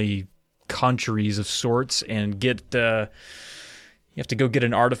definitely countries of sorts and get, you have to go get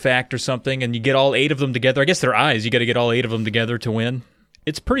an artifact or something and you get all 8 of them together. I guess they're eyes. You got to get all 8 of them together to win.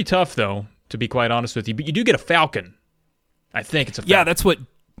 It's pretty tough though, to be quite honest with you, but you do get a falcon. I think it's a falcon. Yeah, that's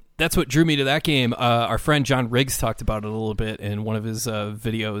what drew me to that game. Our friend John Riggs talked about it a little bit in one of his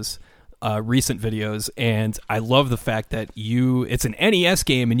videos, recent videos, and I love the fact that it's an NES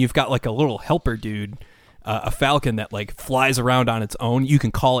game and you've got like a little helper dude, a falcon that like flies around on its own. You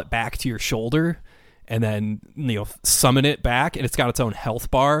can call it back to your shoulder and then summon it back, and it's got its own health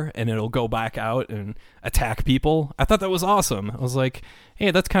bar and it'll go back out and attack people. I thought that was awesome. I was like,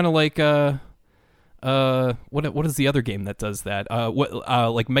 hey, that's kind of like what is the other game that does that?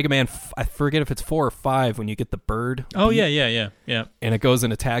 Like Mega Man? I forget if it's 4 or 5 when you get the bird. Oh yeah. And it goes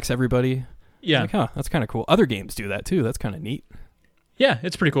and attacks everybody. Yeah, like, that's kind of cool. Other games do that too. That's kind of neat. Yeah,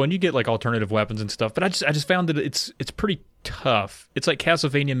 it's pretty cool, and you get like alternative weapons and stuff. But I just found that it's pretty tough. It's like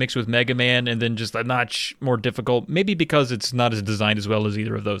Castlevania mixed with Mega Man, and then just a notch more difficult. Maybe because it's not as designed as well as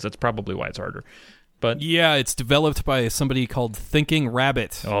either of those. That's probably why it's harder. But yeah, it's developed by somebody called Thinking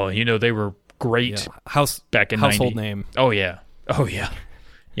Rabbit. Oh, they were great. Yeah. Back in household 90. name. Oh yeah.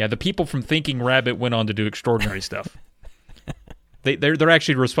 Yeah, the people from Thinking Rabbit went on to do extraordinary stuff. They're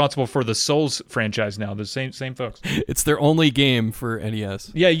actually responsible for the Souls franchise now. The same folks. It's their only game for NES.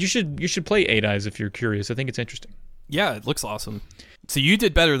 Yeah, you should play 8 Eyes if you're curious. I think it's interesting. Yeah, it looks awesome. So you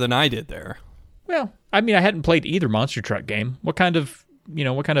did better than I did there. Well, I mean, I hadn't played either Monster Truck game. What kind of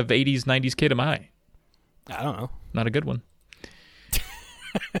 80s, 90s kid am I? I don't know. Not a good one.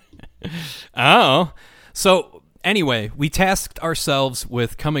 Oh. So anyway, we tasked ourselves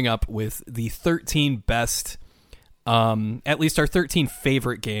with coming up with the 13 best, at least our 13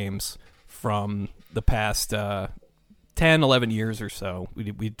 favorite games from the past 10, 11 years or so.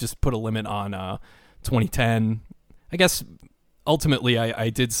 We just put a limit on 2010. I guess ultimately I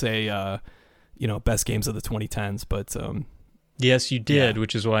did say, best games of the 2010s, but... yes, you did,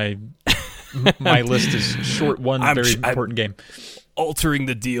 which is why my list is short. One very important game. Altering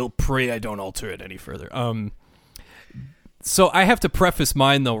the deal. Pray I don't alter it any further. So I have to preface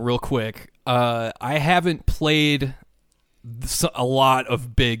mine though real quick. I haven't played a lot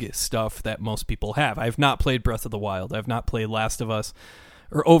of big stuff that most people have. I've not played Breath of the Wild. I've not played Last of Us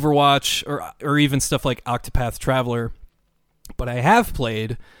or Overwatch or even stuff like Octopath Traveler. But I have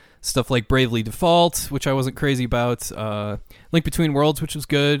played stuff like Bravely Default, which I wasn't crazy about, Link Between Worlds, which was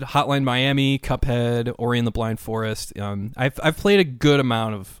good, Hotline Miami, Cuphead, Ori and the Blind Forest. I've played a good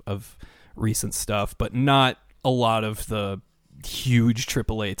amount of recent stuff, but not a lot of the huge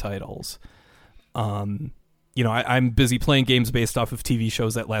AAA titles. I'm busy playing games based off of TV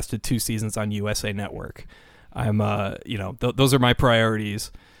shows that lasted 2 seasons on USA Network. Those are my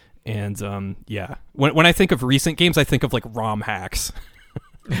priorities. And when I think of recent games, I think of like ROM hacks.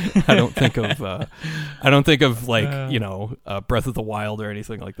 I don't think of like Breath of the Wild or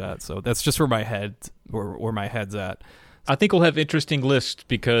anything like that. So that's just where my head's at. I think we'll have interesting lists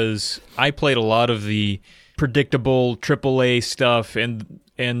because I played a lot of the predictable AAA stuff, and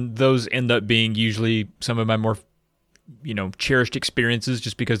those end up being usually some of my more cherished experiences,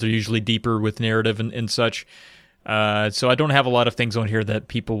 just because they're usually deeper with narrative and such. So I don't have a lot of things on here that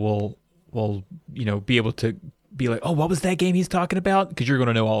people will be able to be like, oh, what was that game he's talking about? Because you're going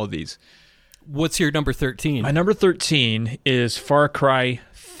to know all of these. What's your number 13? My number 13 is Far Cry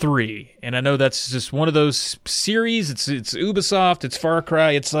 3, and I know that's just one of those series. It's Ubisoft, it's Far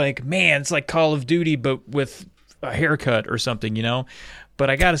Cry. It's like, man, it's like Call of Duty, but with a haircut or something, But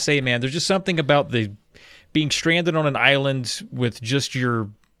I gotta say, man, there's just something about the being stranded on an island with just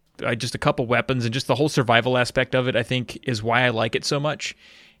just a couple weapons and just the whole survival aspect of it, I think, is why I like it so much.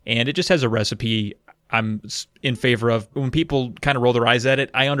 And it just has a recipe I'm in favor of. When people kind of roll their eyes at it,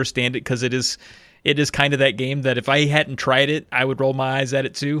 I understand it, because it is kind of that game that if I hadn't tried it, I would roll my eyes at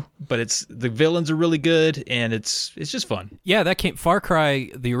it too. But the villains are really good, and it's just fun. Yeah, Far Cry,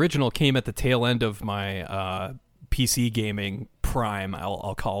 the original, came at the tail end of my PC gaming prime,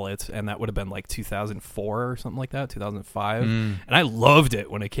 I'll call it, and that would have been like 2004 or something like that, 2005. And I loved it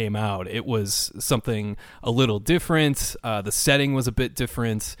when it came out. It was something a little different. The setting was a bit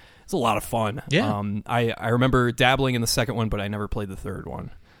different. It's a lot of fun. Yeah. I remember dabbling in the second one, but I never played the third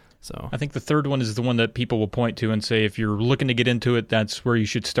one. So I think the third one is the one that people will point to and say, if you're looking to get into it, that's where you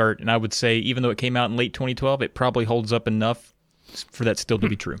should start. And I would say, even though it came out in late 2012, it probably holds up enough for that still to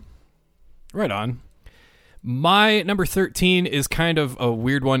be true. Right on. My number 13 is kind of a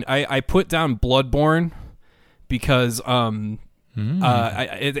weird one. I put down Bloodborne because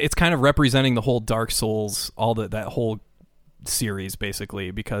it's kind of representing the whole Dark Souls, all that whole series, basically,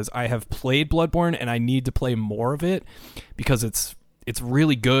 because I have played Bloodborne and I need to play more of it because it's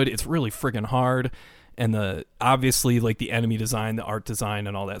really good. It's really friggin' hard, and obviously like the enemy design, the art design,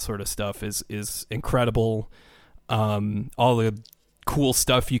 and all that sort of stuff is incredible. All the cool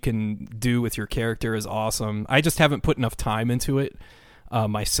stuff you can do with your character is awesome. I just haven't put enough time into it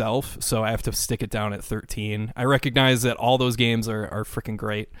myself, so I have to stick it down at 13. I recognize that all those games are freaking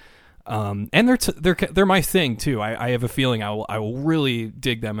great, and they're my thing too. I have a feeling I will really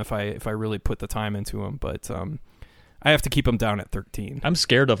dig them if I really put the time into them, but I have to keep them down at 13. I'm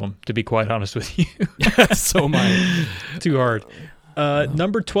scared of them, to be quite honest with you. So am I. Too hard.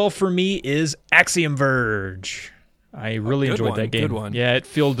 Number 12 for me is Axiom Verge. I really enjoyed that game. Good one. Yeah, it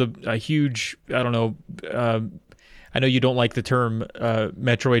filled a huge, I don't know, I know you don't like the term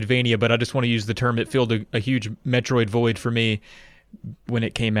Metroidvania, but I just want to use the term, it filled a huge Metroid void for me when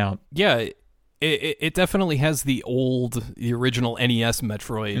it came out. Yeah, it definitely has the original NES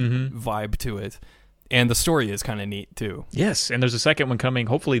Metroid vibe to it. And the story is kind of neat, too. Yes, and there's a second one coming,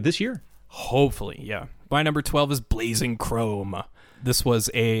 hopefully, this year. Hopefully, yeah. My number 12 is Blazing Chrome. This was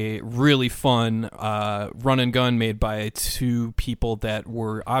a really fun run and gun made by two people that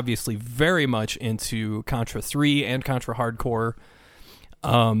were obviously very much into Contra 3 and Contra Hardcore.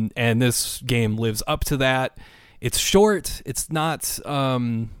 And this game lives up to that. It's short. It's not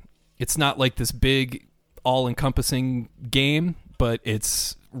like this big, all-encompassing game, but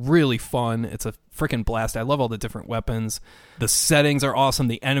it's really fun. It's a freaking blast. I love all the different weapons. The settings are awesome.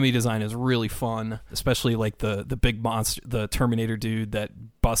 The enemy design is really fun, especially like the big monster, the Terminator dude that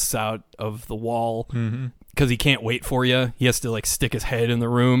busts out of the wall because he can't wait for you. He has to like stick his head in the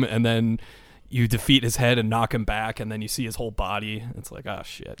room, and then you defeat his head and knock him back, and then you see his whole body. It's like, oh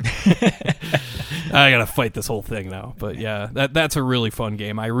shit. I gotta fight this whole thing now. But yeah, that's a really fun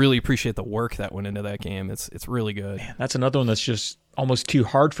game. I really appreciate the work that went into that game. It's really good. Man, that's another one that's just almost too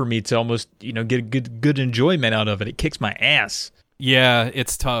hard for me to almost get good enjoyment out of it. It kicks my ass. Yeah,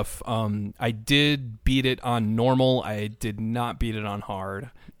 it's tough. I did beat it on normal. I did not beat it on hard.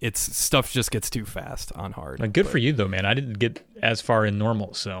 It's stuff just gets too fast on hard. Good for you though, man. I didn't get as far in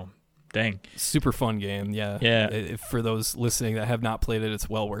normal, so dang. Super fun game. Yeah. For those listening that have not played it, it's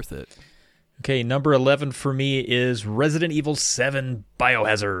well worth it. Okay, number 11 for me is Resident Evil 7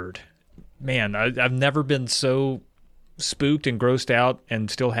 Biohazard. Man, I've never been so spooked and grossed out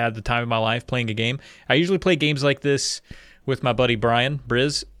and still had the time of my life playing a game. I usually play games like this with my buddy Brian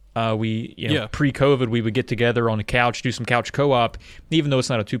Briz. Pre-COVID, we would get together on the couch, do some couch co-op. Even though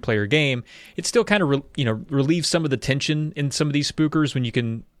it's not a two-player game, it still kind of relieves some of the tension in some of these spookers when you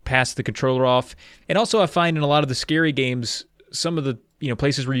can pass the controller off. And also, I find in a lot of the scary games, some of the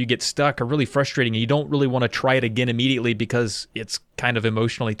places where you get stuck are really frustrating, and you don't really want to try it again immediately because it's kind of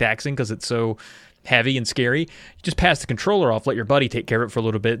emotionally taxing because it's so heavy and scary. You just pass the controller off, let your buddy take care of it for a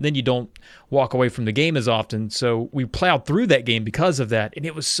little bit, and then you don't walk away from the game as often. So we plowed through that game because of that, and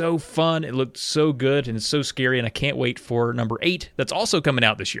it was so fun. It looked so good, and it's so scary, and I can't wait for number 8 that's also coming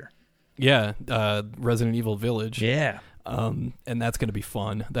out this year. Yeah, Resident Evil Village. Yeah. And that's going to be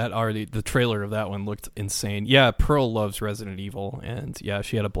fun. The trailer of that one looked insane. Yeah, Pearl loves Resident Evil, and yeah,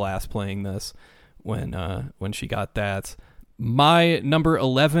 she had a blast playing this when she got that. My number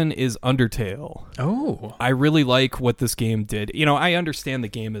 11 is Undertale. Oh. I really like what this game did. I understand the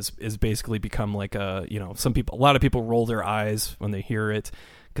game is basically become like a lot of people roll their eyes when they hear it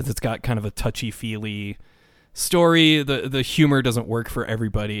because it's got kind of a touchy-feely story. The humor doesn't work for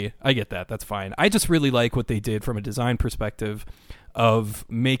everybody. I get that. That's fine. I just really like what they did from a design perspective of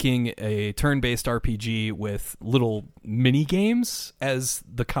making a turn-based RPG with little mini games as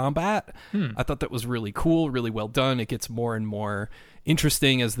the combat. I thought that was really cool, really well done. It gets more and more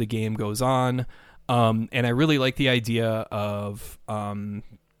interesting as the game goes on. And I really like the idea of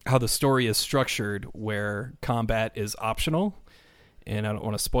how the story is structured where combat is optional. And I don't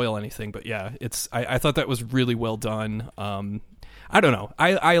want to spoil anything, but yeah, I thought that was really well done. I don't know.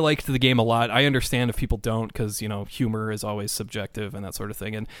 I liked the game a lot. I understand if people don't because, humor is always subjective and that sort of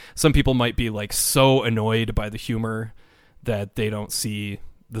thing. And some people might be like so annoyed by the humor that they don't see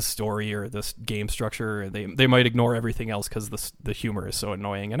the story or this game structure. They might ignore everything else because the humor is so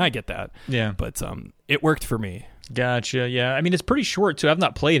annoying. And I get that. Yeah. But it worked for me. Gotcha. Yeah. I mean, it's pretty short too. I've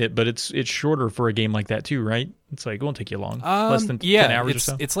not played it, but it's shorter for a game like that too, right? It's like, it won't take you long. Less than 10 hours or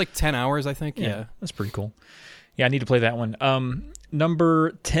so. It's like 10 hours, I think. Yeah. That's pretty cool. Yeah, I need to play that one.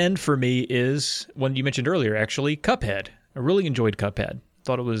 Number 10 for me is one you mentioned earlier, actually, Cuphead. I really enjoyed Cuphead.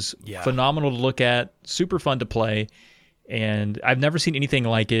 Thought it was phenomenal to look at, super fun to play, and I've never seen anything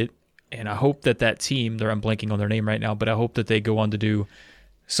like it, and I hope that team, I'm blanking on their name right now, but I hope that they go on to do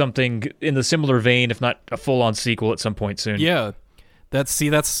something in the similar vein, if not a full-on sequel at some point soon. Yeah.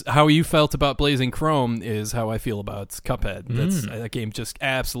 That's how you felt about Blazing Chrome is how I feel about Cuphead. That game just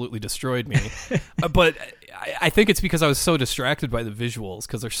absolutely destroyed me. But I think it's because I was so distracted by the visuals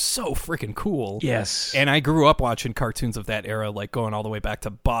because they're so freaking cool. Yes. And I grew up watching cartoons of that era, like going all the way back to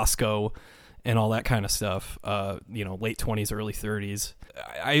Bosco and all that kind of stuff. Late 20s, early 30s.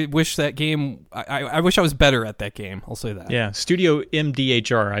 I wish that game. I wish I was better at that game. I'll say that. Yeah. Studio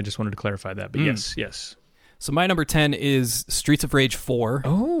MDHR. I just wanted to clarify that. But yes. So my number 10 is Streets of Rage 4.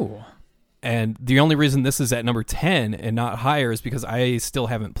 Oh. And the only reason this is at number 10 and not higher is because I still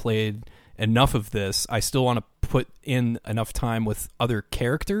haven't played enough of this. I still want to put in enough time with other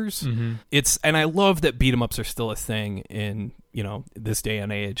characters. And I love that beat 'em ups are still a thing in, this day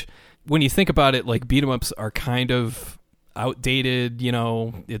and age. When you think about it, like beat 'em ups are kind of outdated,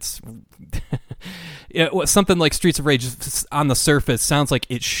 it's something like Streets of Rage on the surface sounds like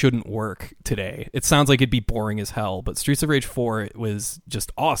it shouldn't work today. It sounds like it'd be boring as hell, but Streets of Rage 4 was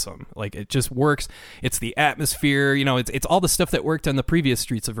just awesome. Like, it just works. It's the atmosphere, it's all the stuff that worked on the previous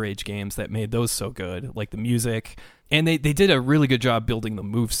Streets of Rage games that made those so good, like the music. And they did a really good job building the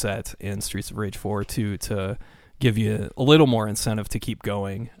moveset in Streets of Rage 4 too, to give you a little more incentive to keep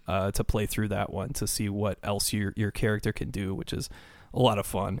going, to play through that one, to see what else your character can do, which is a lot of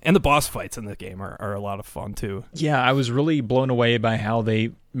fun. And the boss fights in the game are a lot of fun too. Yeah, I was really blown away by how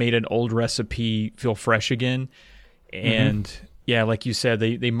they made an old recipe feel fresh again. And yeah, like you said,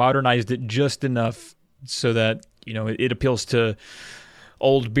 they modernized it just enough so that, it appeals to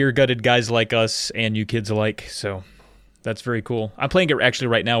old beer-gutted guys like us and you kids alike. So that's very cool. I'm playing it actually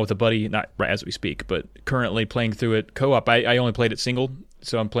right now with a buddy, not right as we speak, but currently playing through it co-op. I only played it single,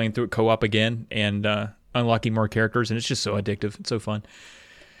 so I'm playing through it co-op again and unlocking more characters, and it's just so addictive. It's so fun.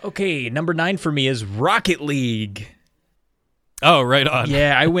 Okay, number 9 for me is Rocket League. Oh, right on.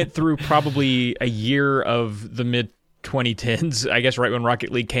 Yeah, I went through probably a year of the mid-2010s, I guess right when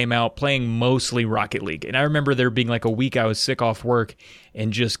Rocket League came out, playing mostly Rocket League. And I remember there being like a week I was sick off work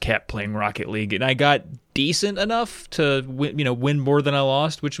and just kept playing Rocket League. And I got decent enough to win more than I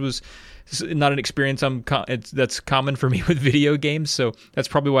lost, which was not an experience that's common for me with video games. So that's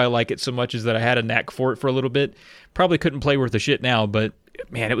probably why I like it so much, is that I had a knack for it for a little bit. Probably couldn't play worth a shit now, but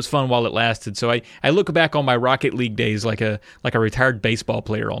man, it was fun while it lasted. So I look back on my Rocket League days like a retired baseball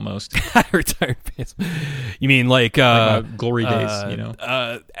player almost. Retired baseball. You mean like my glory days,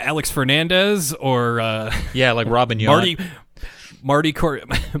 Alex Fernandez or yeah, like Robin Yount. Marty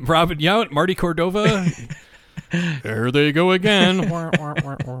Cordova. There they go again.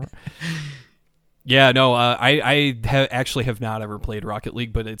 Yeah, no, I actually have not ever played Rocket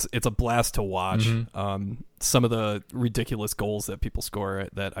League, but it's a blast to watch. Some of the ridiculous goals that people score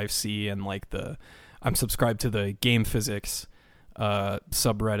that I see, and I'm subscribed to the Game Physics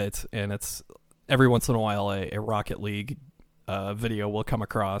subreddit, and every once in a while a Rocket League video will come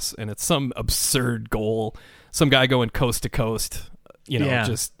across, and it's some absurd goal, some guy going coast to coast,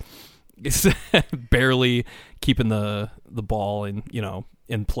 just barely keeping the ball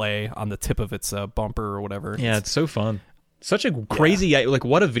in play on the tip of its bumper or whatever. Yeah, it's so fun. Such a crazy,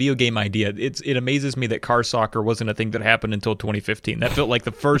 what a video game idea. It amazes me that car soccer wasn't a thing that happened until 2015. That felt like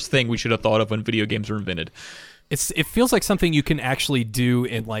the first thing we should have thought of when video games were invented. It feels like something you can actually do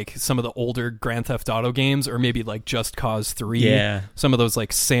in like some of the older Grand Theft Auto games, or maybe like Just Cause 3. Yeah. Some of those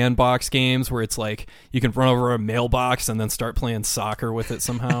like sandbox games where it's like you can run over a mailbox and then start playing soccer with it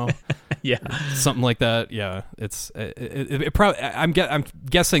somehow. Yeah. Something like that. Yeah. It probably, I'm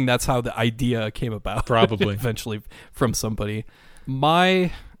guessing that's how the idea came about. Probably. Eventually from somebody.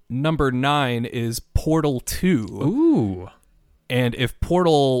 My number 9 is Portal 2. Ooh. And if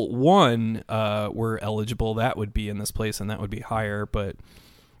Portal 1 were eligible, that would be in this place, and that would be higher. But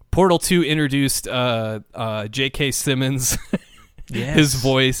Portal 2 introduced J.K. Simmons, yes. his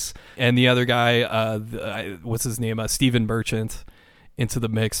voice, and the other guy, what's his name, Stephen Merchant, into the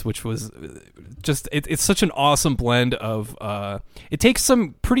mix, which was just, it's such an awesome blend of, it takes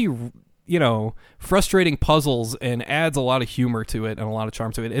some pretty, frustrating puzzles and adds a lot of humor to it and a lot of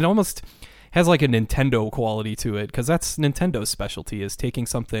charm to it. It almost has like a Nintendo quality to it, because that's Nintendo's specialty, is taking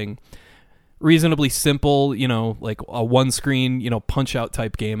something reasonably simple, like a one screen, punch out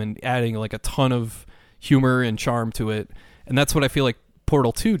type game, and adding like a ton of humor and charm to it. And that's what I feel like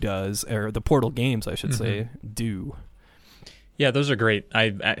Portal 2 does, or the Portal games, I should say, do. Yeah, those are great.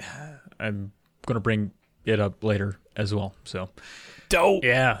 I'm going to bring it up later as well. So dope.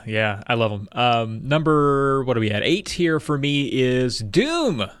 Yeah, I love them. Number, what are we at? 8 here for me is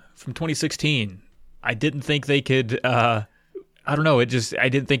Doom from 2016. I didn't think they could, I don't know, I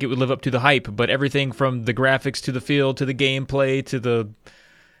didn't think it would live up to the hype, but everything from the graphics to the feel to the gameplay to the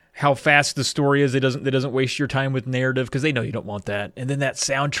how fast the story is, it doesn't waste your time with narrative, because they know you don't want that. And then that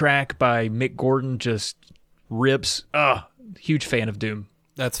soundtrack by Mick Gordon just rips. Huge fan of Doom.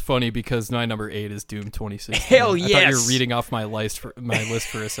 That's funny, because my number 8 is Doom 2016. Hell yes! I thought you were reading off my list for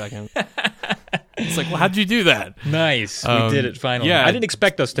a second. It's like, well, how'd you do that? Nice. We did it finally. Yeah. I didn't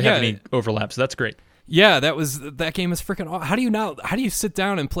expect us to have any overlaps. That's great. Yeah, that game is freaking awesome. How do you sit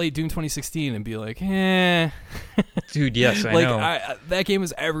down and play Doom 2016 and be like, Dude, yes, I like, know. That game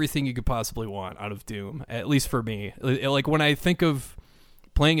is everything you could possibly want out of Doom, at least for me. Like, when I think of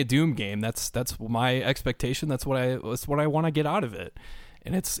playing a Doom game, that's my expectation. That's what I want to get out of it.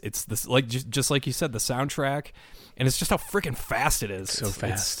 And it's this, like, just like you said, the soundtrack, and it's just how freaking fast it is. So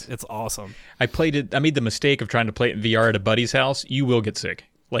fast. It's awesome. I made the mistake of trying to play it in VR at a buddy's house. You will get sick.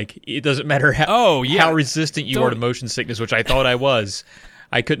 Like, it doesn't matter how resistant you are to motion sickness, which I thought I was.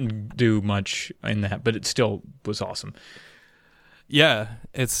 I couldn't do much in that, but it still was awesome. Yeah,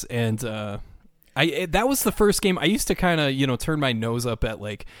 that was the first game I used to kind of, turn my nose up at,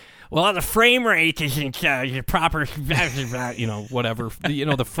 like, well, the frame rate isn't proper, whatever.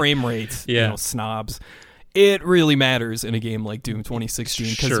 The frame rate, snobs. It really matters in a game like Doom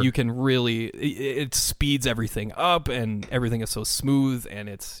 2016 because you can really, it speeds everything up and everything is so smooth, and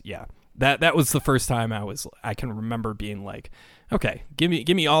it's that was the first time I can remember being like, okay, give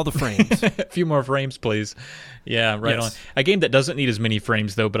me all the frames. A few more frames, please. Yeah, right on. A game that doesn't need as many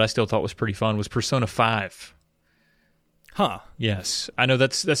frames though, but I still thought was pretty fun, was Persona 5. Huh. Yes. I know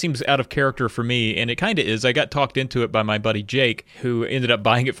that seems out of character for me, and it kind of is. I got talked into it by my buddy Jake, who ended up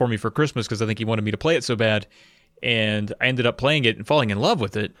buying it for me for Christmas because I think he wanted me to play it so bad, and I ended up playing it and falling in love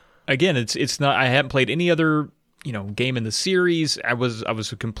with it. Again, it's not, I haven't played any other, game in the series. I was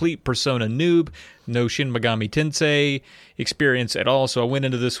a complete Persona noob, no Shin Megami Tensei experience at all, so I went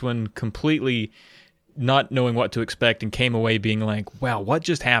into this one completely not knowing what to expect and came away being like, wow, what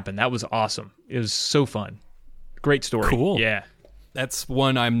just happened? That was awesome. It was so fun. Great story. Cool. Yeah. That's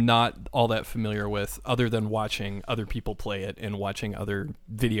one I'm not all that familiar with, other than watching other people play it and watching other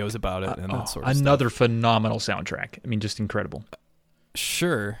videos about it and that sort of another stuff. phenomenal soundtrack. I mean, just incredible.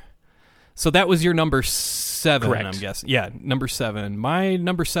 Sure. So that was your number 7, Correct. I'm guessing. Yeah, number 7. My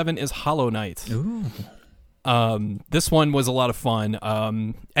number 7 is Hollow Knight. Ooh. This one was a lot of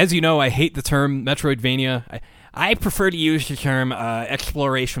fun. As you know, I hate the term Metroidvania. I prefer to use the term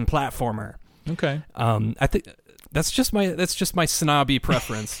exploration platformer. Okay. I think that's just my snobby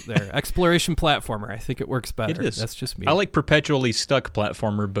preference there. Exploration platformer. I think it works better. It is. That's just me. I like perpetually stuck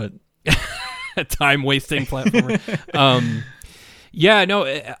platformer, but time wasting platformer.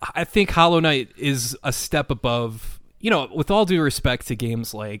 I think Hollow Knight is a step above. With all due respect to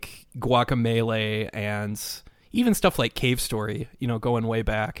games like Guacamelee and even stuff like Cave Story, going way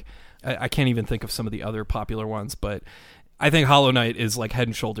back. I can't even think of some of the other popular ones, but I think Hollow Knight is like head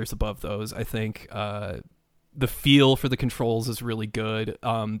and shoulders above those. I think the feel for the controls is really good.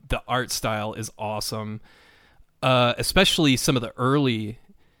 The art style is awesome, especially some of the early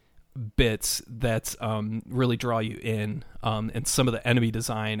bits that really draw you in, and some of the enemy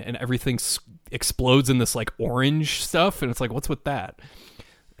design, and everything explodes in this like orange stuff, and it's like, what's with that?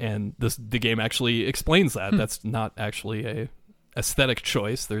 And the game actually explains that. That's not actually a aesthetic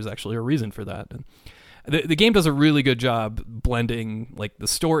choice. There's actually a reason for that. And the game does a really good job blending like the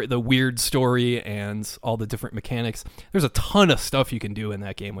story, the weird story, and all the different mechanics. There's a ton of stuff you can do in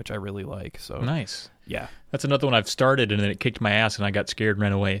that game, which I really like. So Nice. yeah. That's another one I've started, and then it kicked my ass, and I got scared and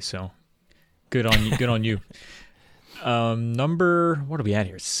ran away. So, good on you. Good on you. Number, what are we at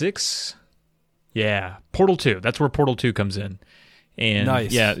here? 6? Yeah, Portal 2. That's where Portal 2 comes in. And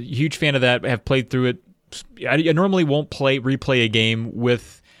Nice. yeah, huge fan of that. I have played through it. I normally won't replay a game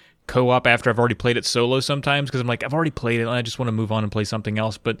with co-op after I've already played it solo sometimes, because I'm like, I've already played it, and I just want to move on and play something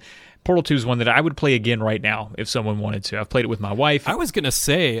else. But Portal 2 is one that I would play again right now if someone wanted to. I've played it with my wife. I was gonna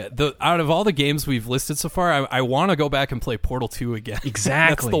say, out of all the games we've listed so far, I want to go back and play Portal 2 again.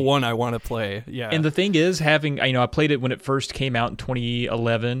 Exactly. That's the one I want to play. Yeah. And the thing is, I played it when it first came out in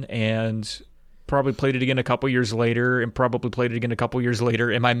 2011, and probably played it again a couple years later, and probably played it again a couple years later.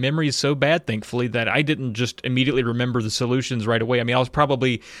 And my memory is so bad, thankfully, that I didn't just immediately remember the solutions right away. I mean, I was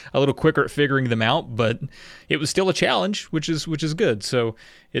probably a little quicker at figuring them out, but it was still a challenge, which is good. So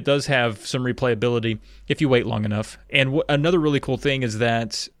it does have some replayability if you wait long enough. And another really cool thing is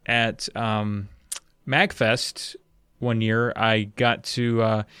that at MagFest one year, I got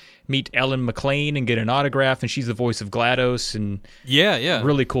to meet Ellen McLean and get an autograph, and she's the voice of GLaDOS, and yeah.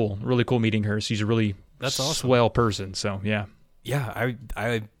 really cool meeting her. She's a really awesome. swell person. So yeah,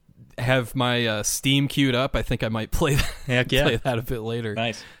 I have my Steam queued up. I think I might play that, Heck yeah. play that a bit later.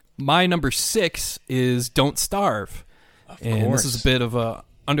 Nice. My number 6 is Don't Starve. Of And course. this is a bit of a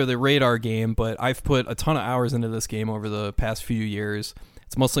under the radar game, but I've put a ton of hours into this game over the past few years.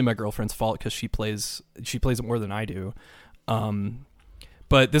 It's mostly my girlfriend's fault because she plays it more than I do.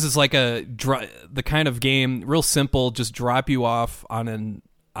 But this is like the kind of game, real simple, just drop you off on an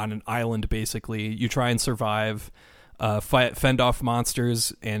island basically. You try and survive, fend off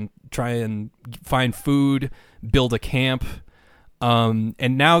monsters, and try and find food, build a camp. And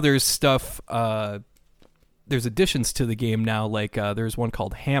now there's stuff. There's additions to the game now, like there's one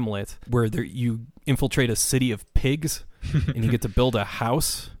called Hamlet, where you infiltrate a city of pigs, and you get to build a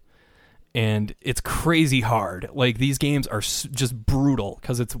house. And it's crazy hard. Like, these games are just brutal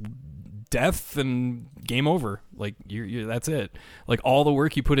because it's death and game over. Like, you that's it. Like, all the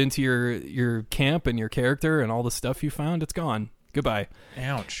work you put into your camp and your character and all the stuff you found, it's gone. Goodbye.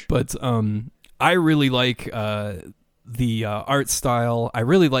 Ouch. But I really like the art style. I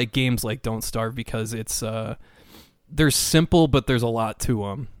really like games like Don't Starve because it's they're simple, but there's a lot to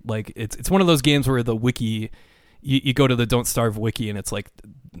them. Like, it's one of those games where the wiki, you go to the Don't Starve wiki and it's like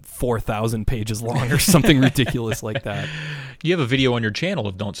 4,000 pages long or something ridiculous like that. You have a video on your channel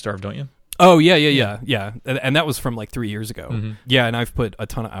of Don't Starve, don't you? Oh, yeah. And that was from like 3 years ago. Mm-hmm. Yeah, and I've put a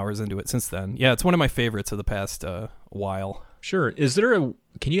ton of hours into it since then. Yeah, it's one of my favorites of the past while. Sure.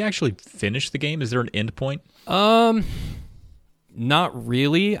 Can you actually finish the game? Is there an end point? Not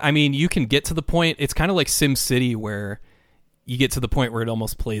really. I mean, you can get to the point. It's kind of like SimCity where you get to the point where it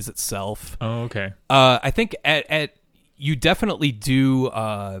almost plays itself. Oh, okay. I think at you definitely do.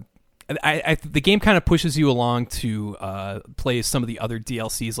 The game kind of pushes you along to play some of the other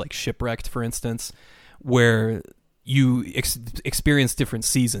DLCs, like Shipwrecked, for instance, where you experience different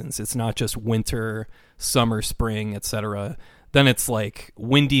seasons. It's not just winter, summer, spring, etc. Then it's like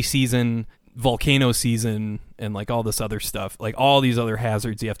windy season, volcano season, and like all this other stuff, like all these other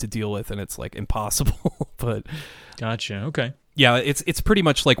hazards you have to deal with, and it's like impossible. But Gotcha. Okay. yeah, it's pretty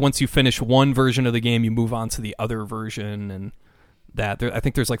much like once you finish one version of the game, you move on to the other version, and that I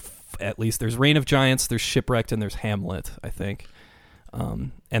think there's like at least there's Reign of Giants, there's Shipwrecked, and there's Hamlet, I think,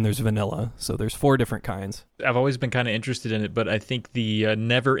 and there's Vanilla. So there's 4 different kinds. I've always been kind of interested in it, but I think the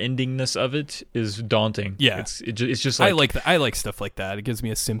never-endingness of it is daunting. Yeah. It's just like... I like stuff like that. It gives me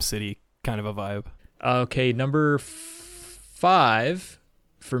a SimCity kind of a vibe. Okay, number 5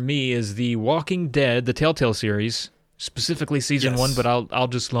 for me is The Walking Dead, the Telltale series, specifically season 1, but I'll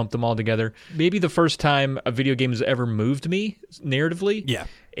just lump them all together. Maybe the first time a video game has ever moved me narratively. Yeah.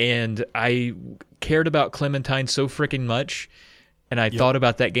 And I cared about Clementine so freaking much, and I thought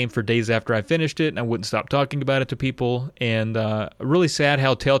about that game for days after I finished it, and I wouldn't stop talking about it to people. And really sad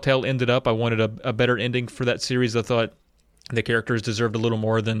how Telltale ended up. I wanted a better ending for that series. I thought the characters deserved a little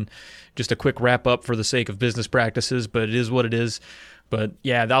more than just a quick wrap-up for the sake of business practices, but it is what it is. But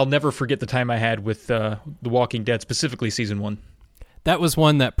yeah, I'll never forget the time I had with The Walking Dead, specifically season 1. That was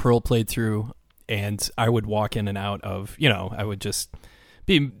one that Pearl played through, and I would walk in and out of, I would just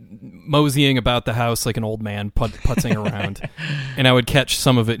be moseying about the house like an old man, putzing around, and I would catch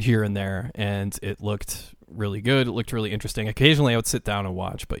some of it here and there, and it looked really good. It looked really interesting. Occasionally I would sit down and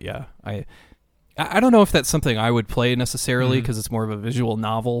watch, but yeah, I don't know if that's something I would play necessarily because it's more of a visual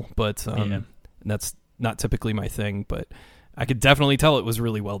novel, but that's not typically my thing, but I could definitely tell it was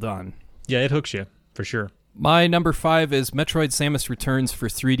really well done. Yeah, it hooks you, for sure. My number 5 is Metroid Samus Returns for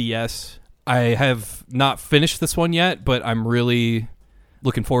 3DS. I have not finished this one yet, but I'm really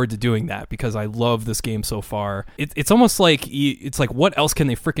looking forward to doing that because I love this game so far. It's almost like what else can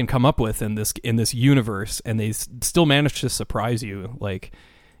they freaking come up with in this universe, and they still manage to surprise you.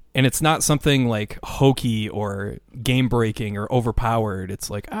 And it's not something like hokey or game breaking or overpowered. It's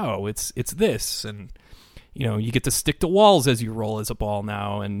like, oh, it's this, and you get to stick to walls as you roll as a ball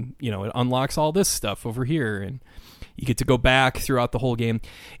now, and it unlocks all this stuff over here, and you get to go back throughout the whole game.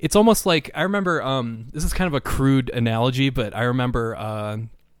 It's almost like, I remember, this is kind of a crude analogy, but I remember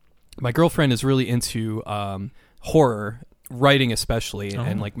my girlfriend is really into horror writing, especially,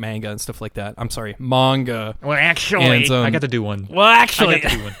 and like manga and stuff like that. I'm sorry, manga. Well, actually, I got to do one. Well, actually, I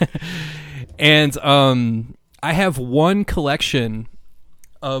got to do one. And I have one collection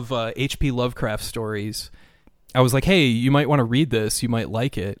of H.P. Lovecraft stories. I was like, hey, you might want to read this. You might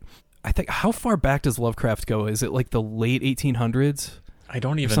like it. I think, how far back does Lovecraft go? Is it like the late 1800s? I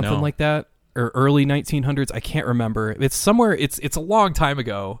don't even something know. Like that, or early 1900s? I can't remember. It's somewhere. It's a long time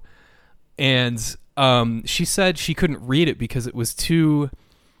ago, and she said she couldn't read it because it was too.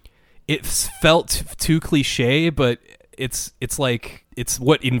 It felt too cliche, but it's like it's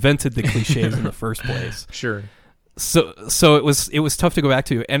what invented the cliches in the first place. Sure. So it was tough to go back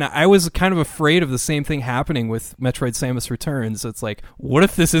to, and I was kind of afraid of the same thing happening with Metroid Samus Returns. It's like, what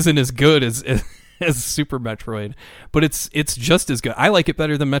if this isn't as good as Super Metroid? But it's just as good. I like it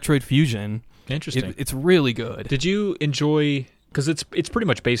better than Metroid Fusion. Interesting. It's really good. Did you enjoy? Because it's pretty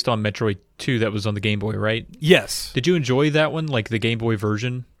much based on Metroid 2 that was on the Game Boy, right? Yes. Did you enjoy that one, like the Game Boy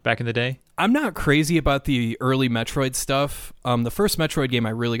version back in the day? I'm not crazy about the early Metroid stuff. The first Metroid game I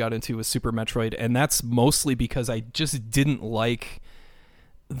really got into was Super Metroid, and that's mostly because I just didn't like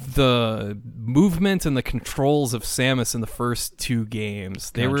the movement and the controls of Samus in the first 2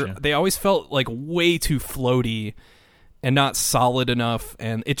 games. They always felt like way too floaty and not solid enough,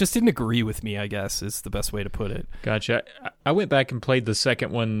 and it just didn't agree with me, I guess, is the best way to put it. Gotcha. I went back and played the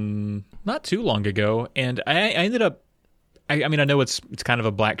second one not too long ago, and I ended up, I mean, I know it's kind of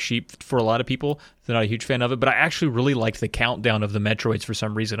a black sheep for a lot of people. They're not a huge fan of it, but I actually really liked the countdown of the Metroids for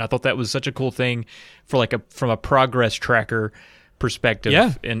some reason. I thought that was such a cool thing for from a progress tracker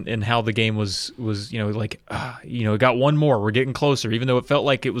perspective, and how the game was it got one more, we're getting closer, even though it felt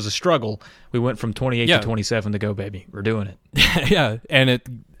like it was a struggle. We went from 28 to 27 to go, baby, we're doing it. Yeah, and it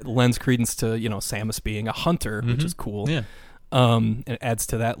lends credence to Samus being a hunter, which is cool. Yeah. And it adds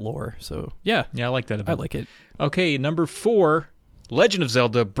to that lore. So yeah, I like that about I like it. Okay, number 4, Legend of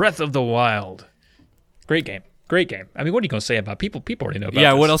Zelda: Breath of the Wild. Great game. I mean, what are you going to say about people? People already know about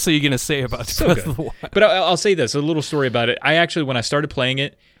Yeah, this. what else are you going to say about Breath of the Wild? But I'll say this, a little story about it. I actually, when I started playing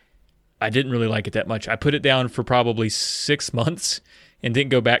it, I didn't really like it that much. I put it down for probably 6 months and didn't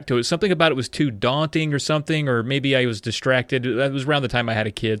go back to it. Something about it was too daunting or something, or maybe I was distracted. That was around the time I had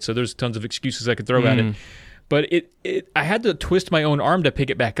a kid, so there's tons of excuses I could throw at it. But I had to twist my own arm to pick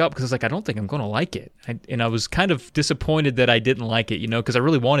it back up because I was like, I don't think I'm going to like it. And I was kind of disappointed that I didn't like it, because I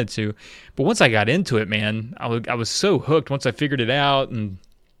really wanted to. But once I got into it, man, I was so hooked once I figured it out and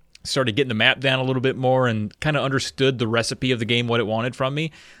started getting the map down a little bit more and kind of understood the recipe of the game, what it wanted from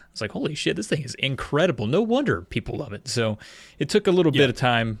me. I was like, holy shit, this thing is incredible. No wonder people love it. So it took a little bit of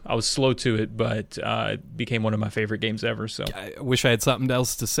time. I was slow to it, but it became one of my favorite games ever. So I wish I had something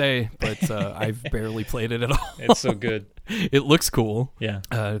else to say, but I've barely played it at all. It's so good. It looks cool. Yeah.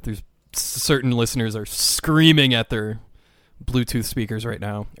 There's certain listeners are screaming at their Bluetooth speakers right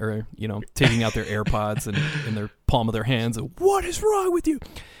now, or taking out their AirPods and in their palm of their hands. What is wrong with you?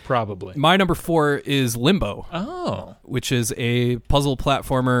 Probably. My number 4 is Limbo. Oh. Which is a puzzle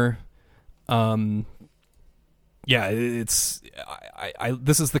platformer. It's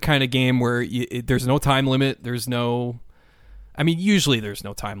this is the kind of game where there's no time limit. Usually there's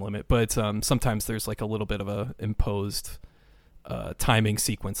no time limit, but sometimes there's like a little bit of a imposed timing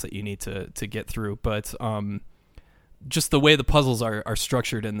sequence that you need to get through. But just the way the puzzles are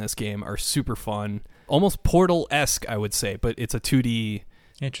structured in this game are super fun. Almost Portal-esque, I would say, but it's a 2D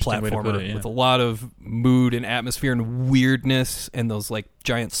platformer with a lot of mood and atmosphere and weirdness and those like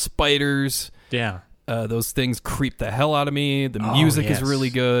giant spiders. Yeah. Those things creep the hell out of me. The music is yes. really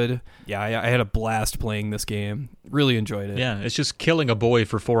good. Yeah, I had a blast playing this game. Really enjoyed it. Yeah, it's just killing a boy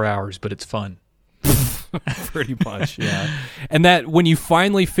for 4 hours, but it's fun. Pretty much, yeah. And that when you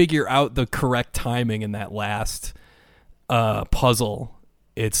finally figure out the correct timing in that last puzzle,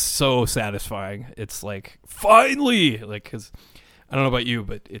 it's so satisfying. It's like, finally! Like, because I don't know about you,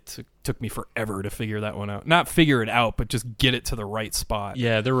 but it took me forever to figure that one out. Not figure it out, but just get it to the right spot.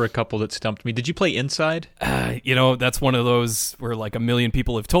 Yeah, there were a couple that stumped me. Did you play Inside? That's one of those where like a million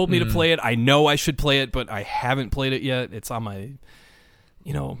people have told me to play it. I know I should play it, but I haven't played it yet. It's on my,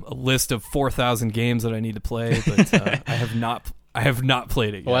 a list of 4,000 games that I need to play, but I have not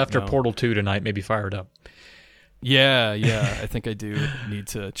played it yet. Well, after no. Portal 2 tonight, maybe fire it up. Yeah, I think I do need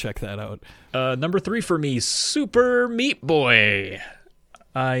to check that out. Number 3 for me, Super Meat Boy.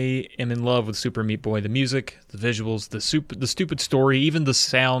 I am in love with Super Meat Boy. The music, the visuals, the stupid story, even the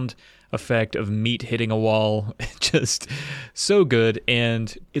sound effect of meat hitting a wall, just so good.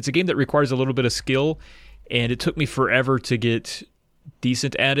 And it's a game that requires a little bit of skill, and it took me forever to get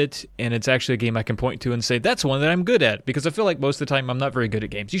decent at it, and it's actually a game I can point to and say that's one that I'm good at, because I feel like most of the time I'm not very good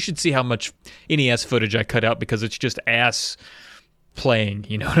at games. You should see how much NES footage I cut out because it's just ass playing,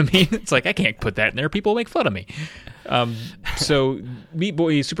 you know what I mean? It's like I can't put that in there, people make fun of me. So Super Meat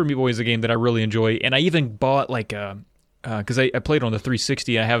Boy is a game that I really enjoy, and I even bought like because I played on the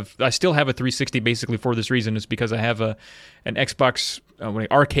 360. I still have a 360 basically for this reason. It's because I have an Xbox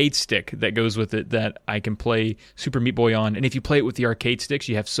arcade stick that goes with it that I can play Super Meat Boy on. And if you play it with the arcade sticks,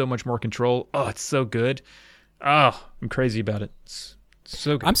 you have so much more control. Oh, it's so good. Oh, I'm crazy about it. It's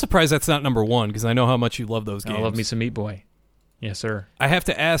so good. I'm surprised that's not number 1 because I know how much you love those games. I love me some Meat Boy. Yes, sir. I have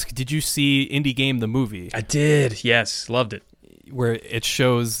to ask, did you see Indie Game the movie? I did. Yes, loved it. Where it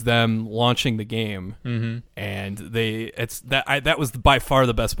shows them launching the game, and that was by far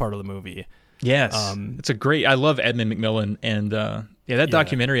the best part of the movie. Yes, it's a great. I love Edmund McMillan, and that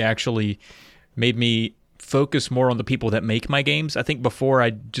documentary actually made me focus more on the people that make my games. I think before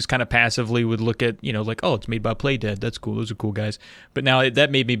I just kind of passively would look at like, oh, it's made by Playdead. That's cool. Those are cool guys. But now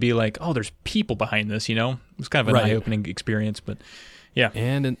that made me be like, oh, there's people behind this. It was kind of an eye-opening experience, but. Yeah,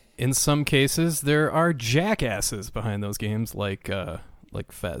 and in some cases there are jackasses behind those games, like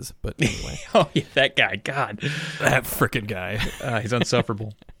Fez. But anyway, oh yeah, that guy, God, that frickin' guy, he's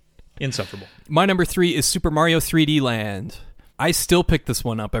insufferable. My number 3 is Super Mario 3D Land. I still pick this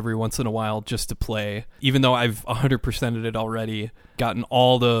one up every once in a while just to play, even though I've 100%ed it already. Gotten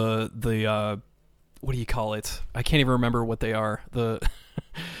all the what do you call it? I can't even remember what they are. The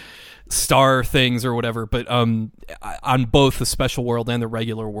star things or whatever, but on both the special world and the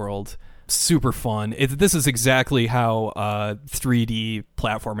regular world, super fun. This is exactly how 3D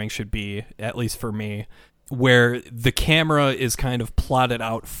platforming should be, at least for me, where the camera is kind of plotted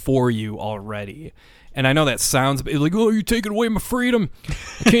out for you already. And I know that sounds like, oh, you're taking away my freedom.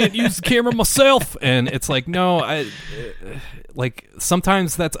 I can't use the camera myself. And it's like, no,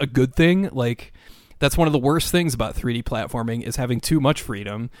 sometimes that's a good thing. Like, that's one of the worst things about 3D platforming is having too much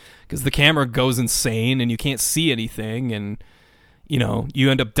freedom, because the camera goes insane and you can't see anything, and you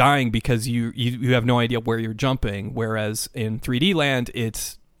end up dying because you have no idea where you're jumping. Whereas in 3D Land,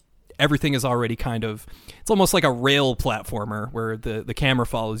 everything is already it's almost like a rail platformer where the camera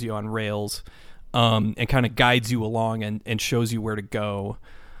follows you on rails and kind of guides you along and shows you where to go.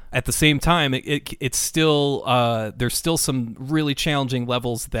 At the same time, it's still there's still some really challenging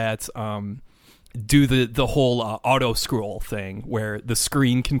levels that do the whole auto scroll thing where the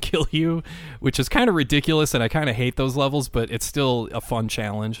screen can kill you, which is kind of ridiculous, and I kind of hate those levels, but it's still a fun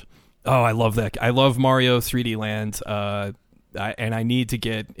challenge. Oh, I love that. I love Mario 3D Land, and I need to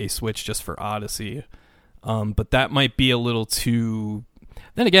get a Switch just for Odyssey, but that might be a little too.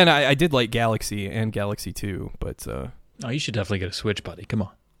 Then again, I did like Galaxy and Galaxy 2, but oh, you should definitely get a Switch, buddy. Come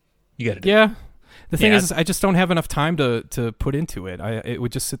on, you got to do it. Yeah. The thing is, I just don't have enough time to put into it. It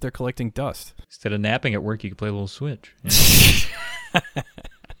would just sit there collecting dust. Instead of napping at work, you could play a little Switch. Yeah.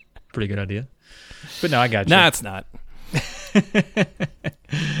 Pretty good idea. But no, I got you. Nah, it's not.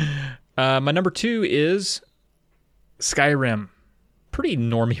 My number 2 is Skyrim. Pretty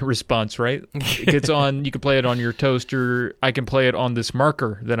normie response, right? It's on. You can play it on your toaster. I can play it on this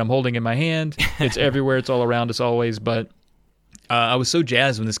marker that I'm holding in my hand. It's everywhere. It's all around us always. But I was so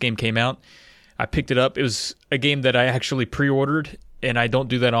jazzed when this game came out. I picked it up. It was a game that I actually pre-ordered, and I don't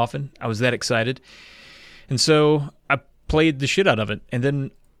do that often. I was that excited. And so I played the shit out of it. And then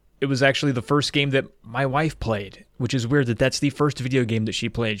it was actually the first game that my wife played, which is weird that that's the first video game that she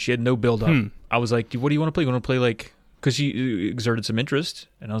played. She had no build-up. I was like, what do you want to play? You want to play, like... Because she exerted some interest.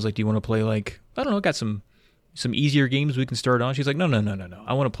 And I was like, do you want to play, like... I don't know, got some easier games we can start on. She's like, no.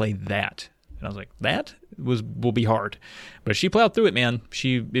 I want to play that. And I was like, that will be hard. But she plowed through it, man.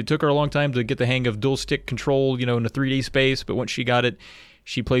 It took her a long time to get the hang of dual stick control, in a 3D space. But once she got it,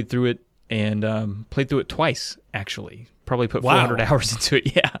 she played through it and played through it twice, actually. Probably put 400 hours into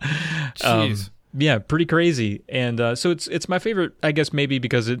it. Yeah. Jeez. Yeah, pretty crazy. And so it's my favorite, I guess, maybe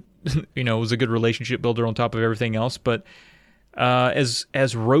because it, was a good relationship builder on top of everything else. But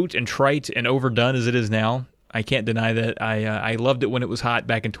as rote and trite and overdone as it is now, I can't deny that I loved it when it was hot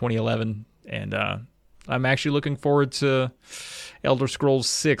back in 2011, and I'm actually looking forward to Elder Scrolls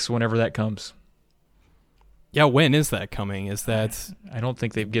 6 whenever that comes. Yeah, when is that coming? Is that... I don't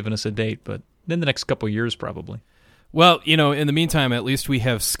think they've given us a date, but in the next couple of years probably. Well, in the meantime, at least we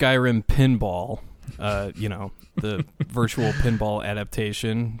have Skyrim Pinball, the virtual pinball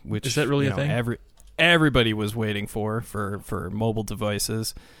adaptation, which is that really a thing? Everybody was waiting for mobile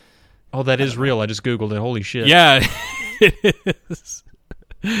devices. Oh, that is real. I just Googled it. Holy shit. Yeah, it is.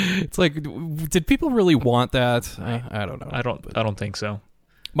 It's like, did people really want that? I don't know. I don't think so.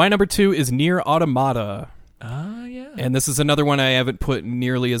 My number 2 is Nier Automata. Yeah. And this is another one I haven't put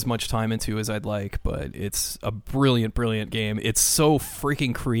nearly as much time into as I'd like, but it's a brilliant, brilliant game. It's so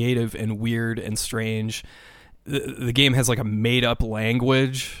freaking creative and weird and strange. The game has like a made-up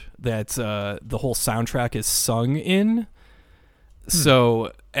language that the whole soundtrack is sung in.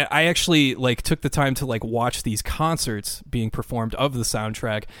 So I actually took the time to watch these concerts being performed of the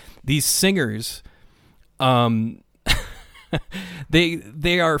soundtrack. These singers, they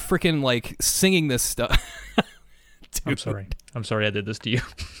are freaking singing this stuff. I'm sorry I did this to you.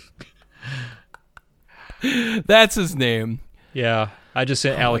 That's his name. Yeah, I just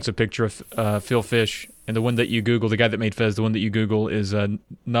sent Alex a picture of Phil Fish, and the one that you Google, the guy that made Fez, the one that you Google is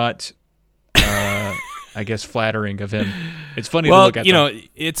not, I guess, flattering of him. It's funny to look at.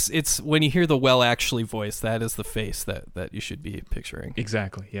 It's when you hear the actually voice, that is the face that you should be picturing.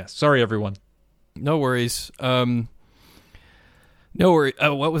 Exactly. Yes. Sorry, everyone. No worries. No worries.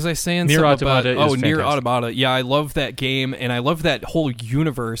 What was I saying? Nier Automata is Nier fantastic. Automata. Yeah, I love that game, and I love that whole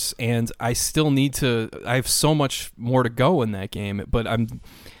universe, and I still need to... I have so much more to go in that game, but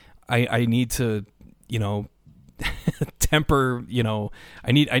I need to, temper,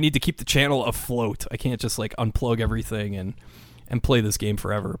 I need to keep the channel afloat. I can't just unplug everything and play this game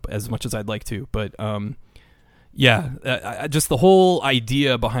forever as much as I'd like to. But just the whole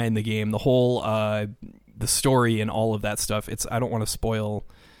idea behind the game, the whole the story and all of that stuff. I don't want to spoil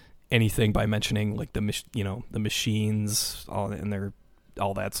anything by mentioning the machines and their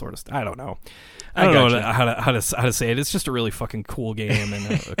all that sort of stuff. I don't know. I don't know how to say it. It's just a really fucking cool game and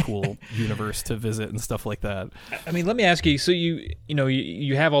a cool universe to visit and stuff like that. I mean, let me ask you. So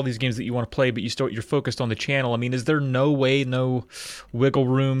you have all these games that you want to play, but you're focused on the channel. I mean, is there no wiggle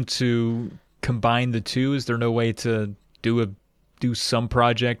room to combine the two? Is there no way to do some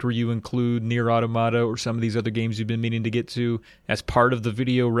project where you include Nier Automata or some of these other games you've been meaning to get to as part of the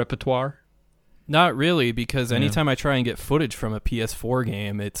video repertoire? Not really, because anytime I try and get footage from a PS4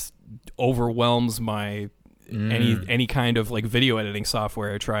 game, it overwhelms my any kind of video editing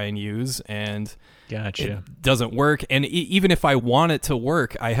software I try and use, and gotcha. It doesn't work. And even if I want it to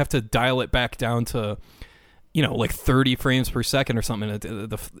work, I have to dial it back down to 30 frames per second or something,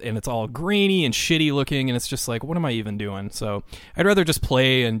 and it's all grainy and shitty looking, and it's just what am I even doing? So I'd rather just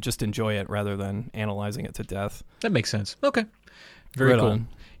play and just enjoy it rather than analyzing it to death. That makes sense. Okay. Very cool. On.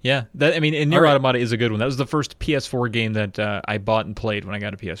 Yeah. And Nier Automata is a good one. That was the first PS4 game that I bought and played when I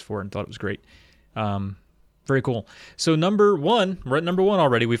got a PS4 and thought it was great. Very cool. So number 1, we're at number 1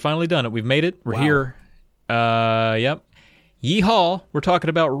 already. We've finally done it. We've made it. We're here. Yep. Yeehaw. We're talking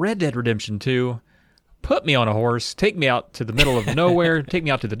about Red Dead Redemption 2. Put me on a horse, take me out to the middle of nowhere, take me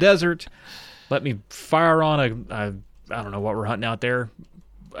out to the desert, let me fire on I don't know what we're hunting out there.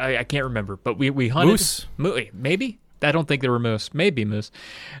 I can't remember, but we hunted. Moose? Maybe? I don't think there were moose. Maybe moose.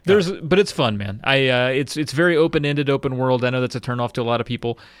 But it's fun, man. It's very open-ended, open world. I know that's a turnoff to a lot of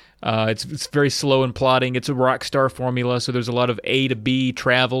people. It's very slow and plodding. It's a Rockstar formula, so there's a lot of A to B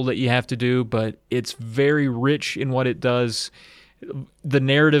travel that you have to do, but it's very rich in what it does. The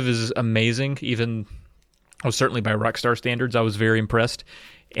narrative is amazing, even... certainly by Rockstar standards, I was very impressed.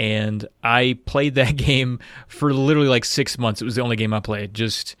 And I played that game for literally 6 months. It was the only game I played.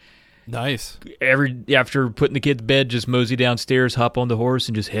 Just nice. After putting the kid to bed, just mosey downstairs, hop on the horse,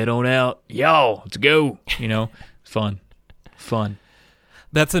 and just head on out. Yo, let's go. Fun.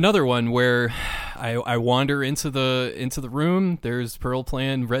 That's another one where I wander into the room. There's Pearl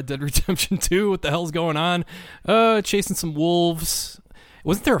playing Red Dead Redemption 2. What the hell's going on? Chasing some wolves.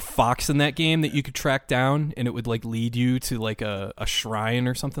 Wasn't there a fox in that game that you could track down and it would lead you to a shrine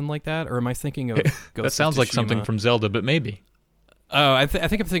or something like that? Or am I thinking of Ghost That sounds of like Tsushima? something from Zelda, but maybe. Oh, I think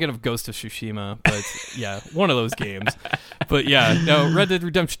I'm thinking of Ghost of Tsushima, but yeah, one of those games. But yeah, no, Red Dead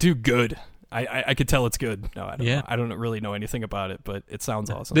Redemption 2, good. I could tell it's good. No, I don't know. I don't really know anything about it, but it sounds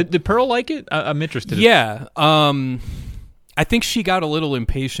awesome. Did Pearl like it? I'm interested. Yeah. I think she got a little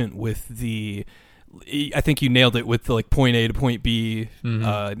impatient with I think you nailed it with the like point A to point B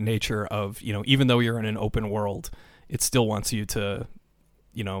nature of, even though you're in an open world, it still wants you to,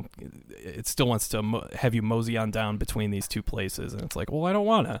 it still wants to have you mosey on down between these two places. And it's like, well, I don't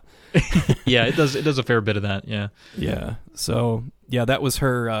want to. Yeah, it does a fair bit of that. Yeah. Yeah. So yeah, that was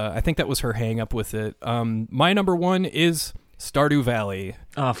her, I think that was her hang up with it. My number one is Stardew Valley.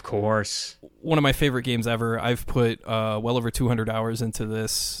 Of course. One of my favorite games ever. I've put well over 200 hours into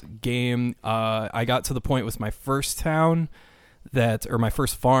this game. I got to the point with my first town or my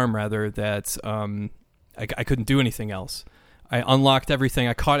first farm rather, that I couldn't do anything else. I unlocked everything.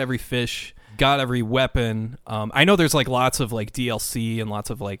 I caught every fish, got every weapon. I know there's like lots of like DLC and lots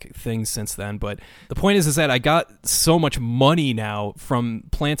of like things since then, but the point is that I got so much money now from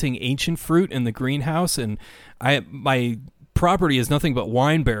planting ancient fruit in the greenhouse, and my property is nothing but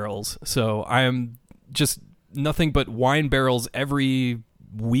wine barrels. So I am just nothing but wine barrels every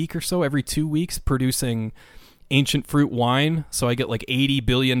week or so, every 2 weeks, producing ancient fruit wine. So I get like $80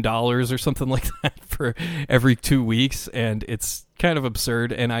 billion or something like that for every 2 weeks, and it's kind of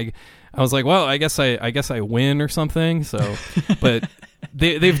absurd. And I was like, well, I guess I win or something. So, but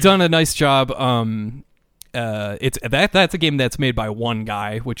they've done a nice job. That's a game that's made by one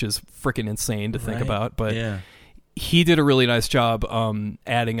guy, which is freaking insane to think about. But yeah, he did a really nice job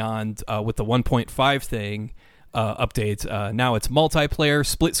adding on with the 1.5 thing update. Now it's multiplayer,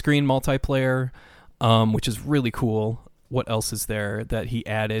 split screen multiplayer. Which is really cool. What else is there that he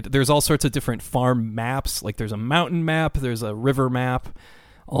added? There's all sorts of different farm maps. Like there's a mountain map, there's a river map,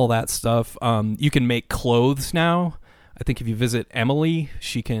 all that stuff. You can make clothes now. I think if you visit Emily,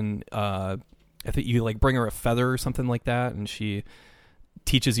 she can, I think you like bring her a feather or something like that, and she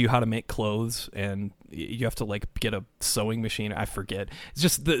teaches you how to make clothes, and you have to like get a sewing machine. I forget. It's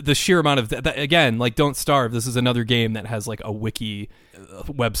just the sheer amount of that. Again, like Don't Starve. This is another game that has like a wiki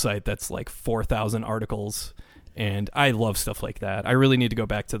website that's like 4,000 articles, and I love stuff like that. I really need to go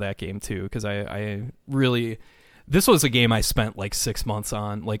back to that game too, because I really, this was a game I spent like 6 months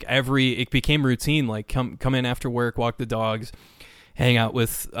on. Like it became routine. Like come in after work, walk the dogs, hang out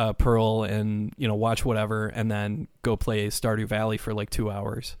with Pearl, and watch whatever, and then go play Stardew Valley for like 2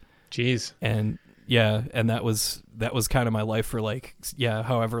 hours. Jeez. And yeah, and that was kind of my life for like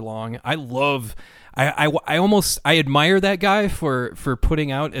however long. I admire that guy for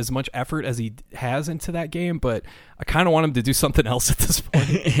putting out as much effort as he has into that game, but I kind of want him to do something else at this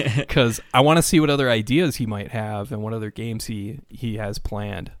point, because I want to see what other ideas he might have and what other games he has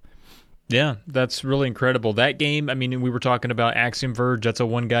planned. Yeah, that's really incredible. That game, I mean, we were talking about Axiom Verge. That's a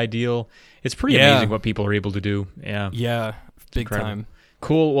one-guy deal. It's pretty amazing what people are able to do. Yeah. Yeah, big time.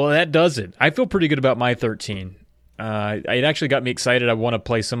 Cool. Well, that does it. I feel pretty good about my 13. It actually got me excited. I want to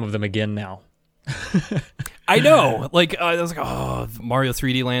play some of them again now. I know. Like, I was like, oh, Mario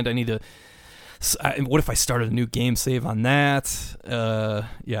 3D Land, I need to... what if I started a new game save on that?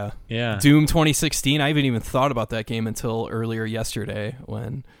 Yeah. Doom 2016, I haven't even thought about that game until earlier yesterday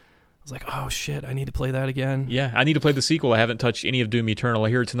when... I was like, oh, shit, I need to play that again. Yeah, I need to play the sequel. I haven't touched any of Doom Eternal. I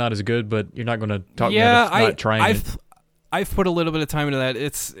hear it's not as good, but you're not going to talk me into not trying it. I've put a little bit of time into that.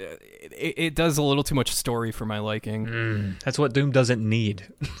 It does a little too much story for my liking. That's what Doom doesn't need.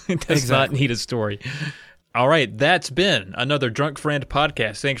 It does not need a story. All right, that's been another Drunk Friend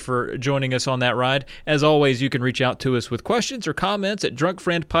podcast. Thanks for joining us on that ride. As always, you can reach out to us with questions or comments at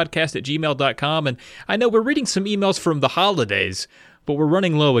drunkfriendpodcast@gmail.com. And I know we're reading some emails from the holidays, but we're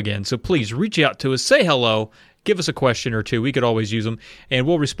running low again, so please reach out to us, say hello, give us a question or two. We could always use them, and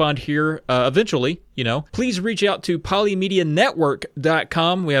we'll respond here eventually, Please reach out to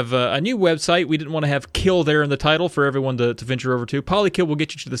polymedianetwork.com. We have a new website. We didn't want to have kill there in the title for everyone to venture over to. Polykill will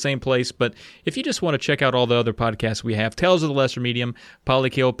get you to the same place, but if you just want to check out all the other podcasts we have, Tales of the Lesser Medium,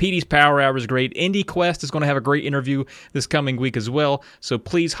 Polykill, PD's Power Hour is great. Indie Quest is going to have a great interview this coming week as well, so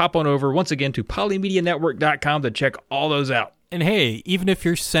please hop on over once again to polymedianetwork.com to check all those out. And hey, even if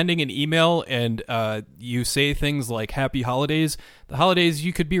you're sending an email and you say things like Happy Holidays, the holidays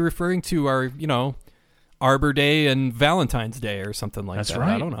you could be referring to are, Arbor Day and Valentine's Day or something like that. That's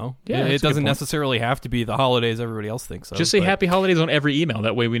right. I don't know. Yeah, it doesn't necessarily have to be the holidays everybody else thinks of. Just say Happy Holidays on every email.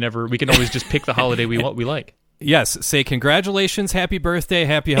 That way we can always just pick the holiday we like. Yes, say congratulations, happy birthday,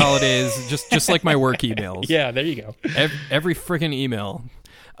 happy holidays, just like my work emails. Yeah, there you go. Every freaking email.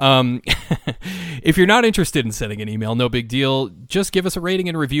 If you're not interested in sending an email, no big deal. Just give us a rating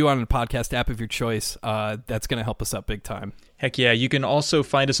and review on a podcast app of your choice. That's going to help us out big time. Heck yeah, you can also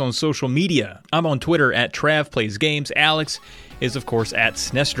find us on social media. I'm on Twitter at TravPlaysGames. Alex is, of course, at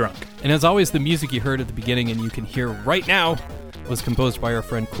SNESDrunk. And as always, the music you heard at the beginning and you can hear right now was composed by our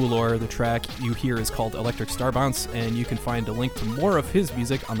friend Coolor. The track you hear is called Electric Star Bounce, and you can find a link to more of his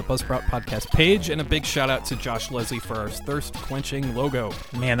music on the Buzzsprout podcast page. And a big shout out to Josh Leslie for our thirst-quenching logo.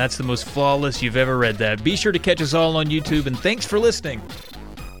 Man, that's the most flawless you've ever read that. Be sure to catch us all on YouTube, and thanks for listening.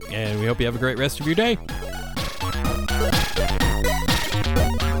 And we hope you have a great rest of your day.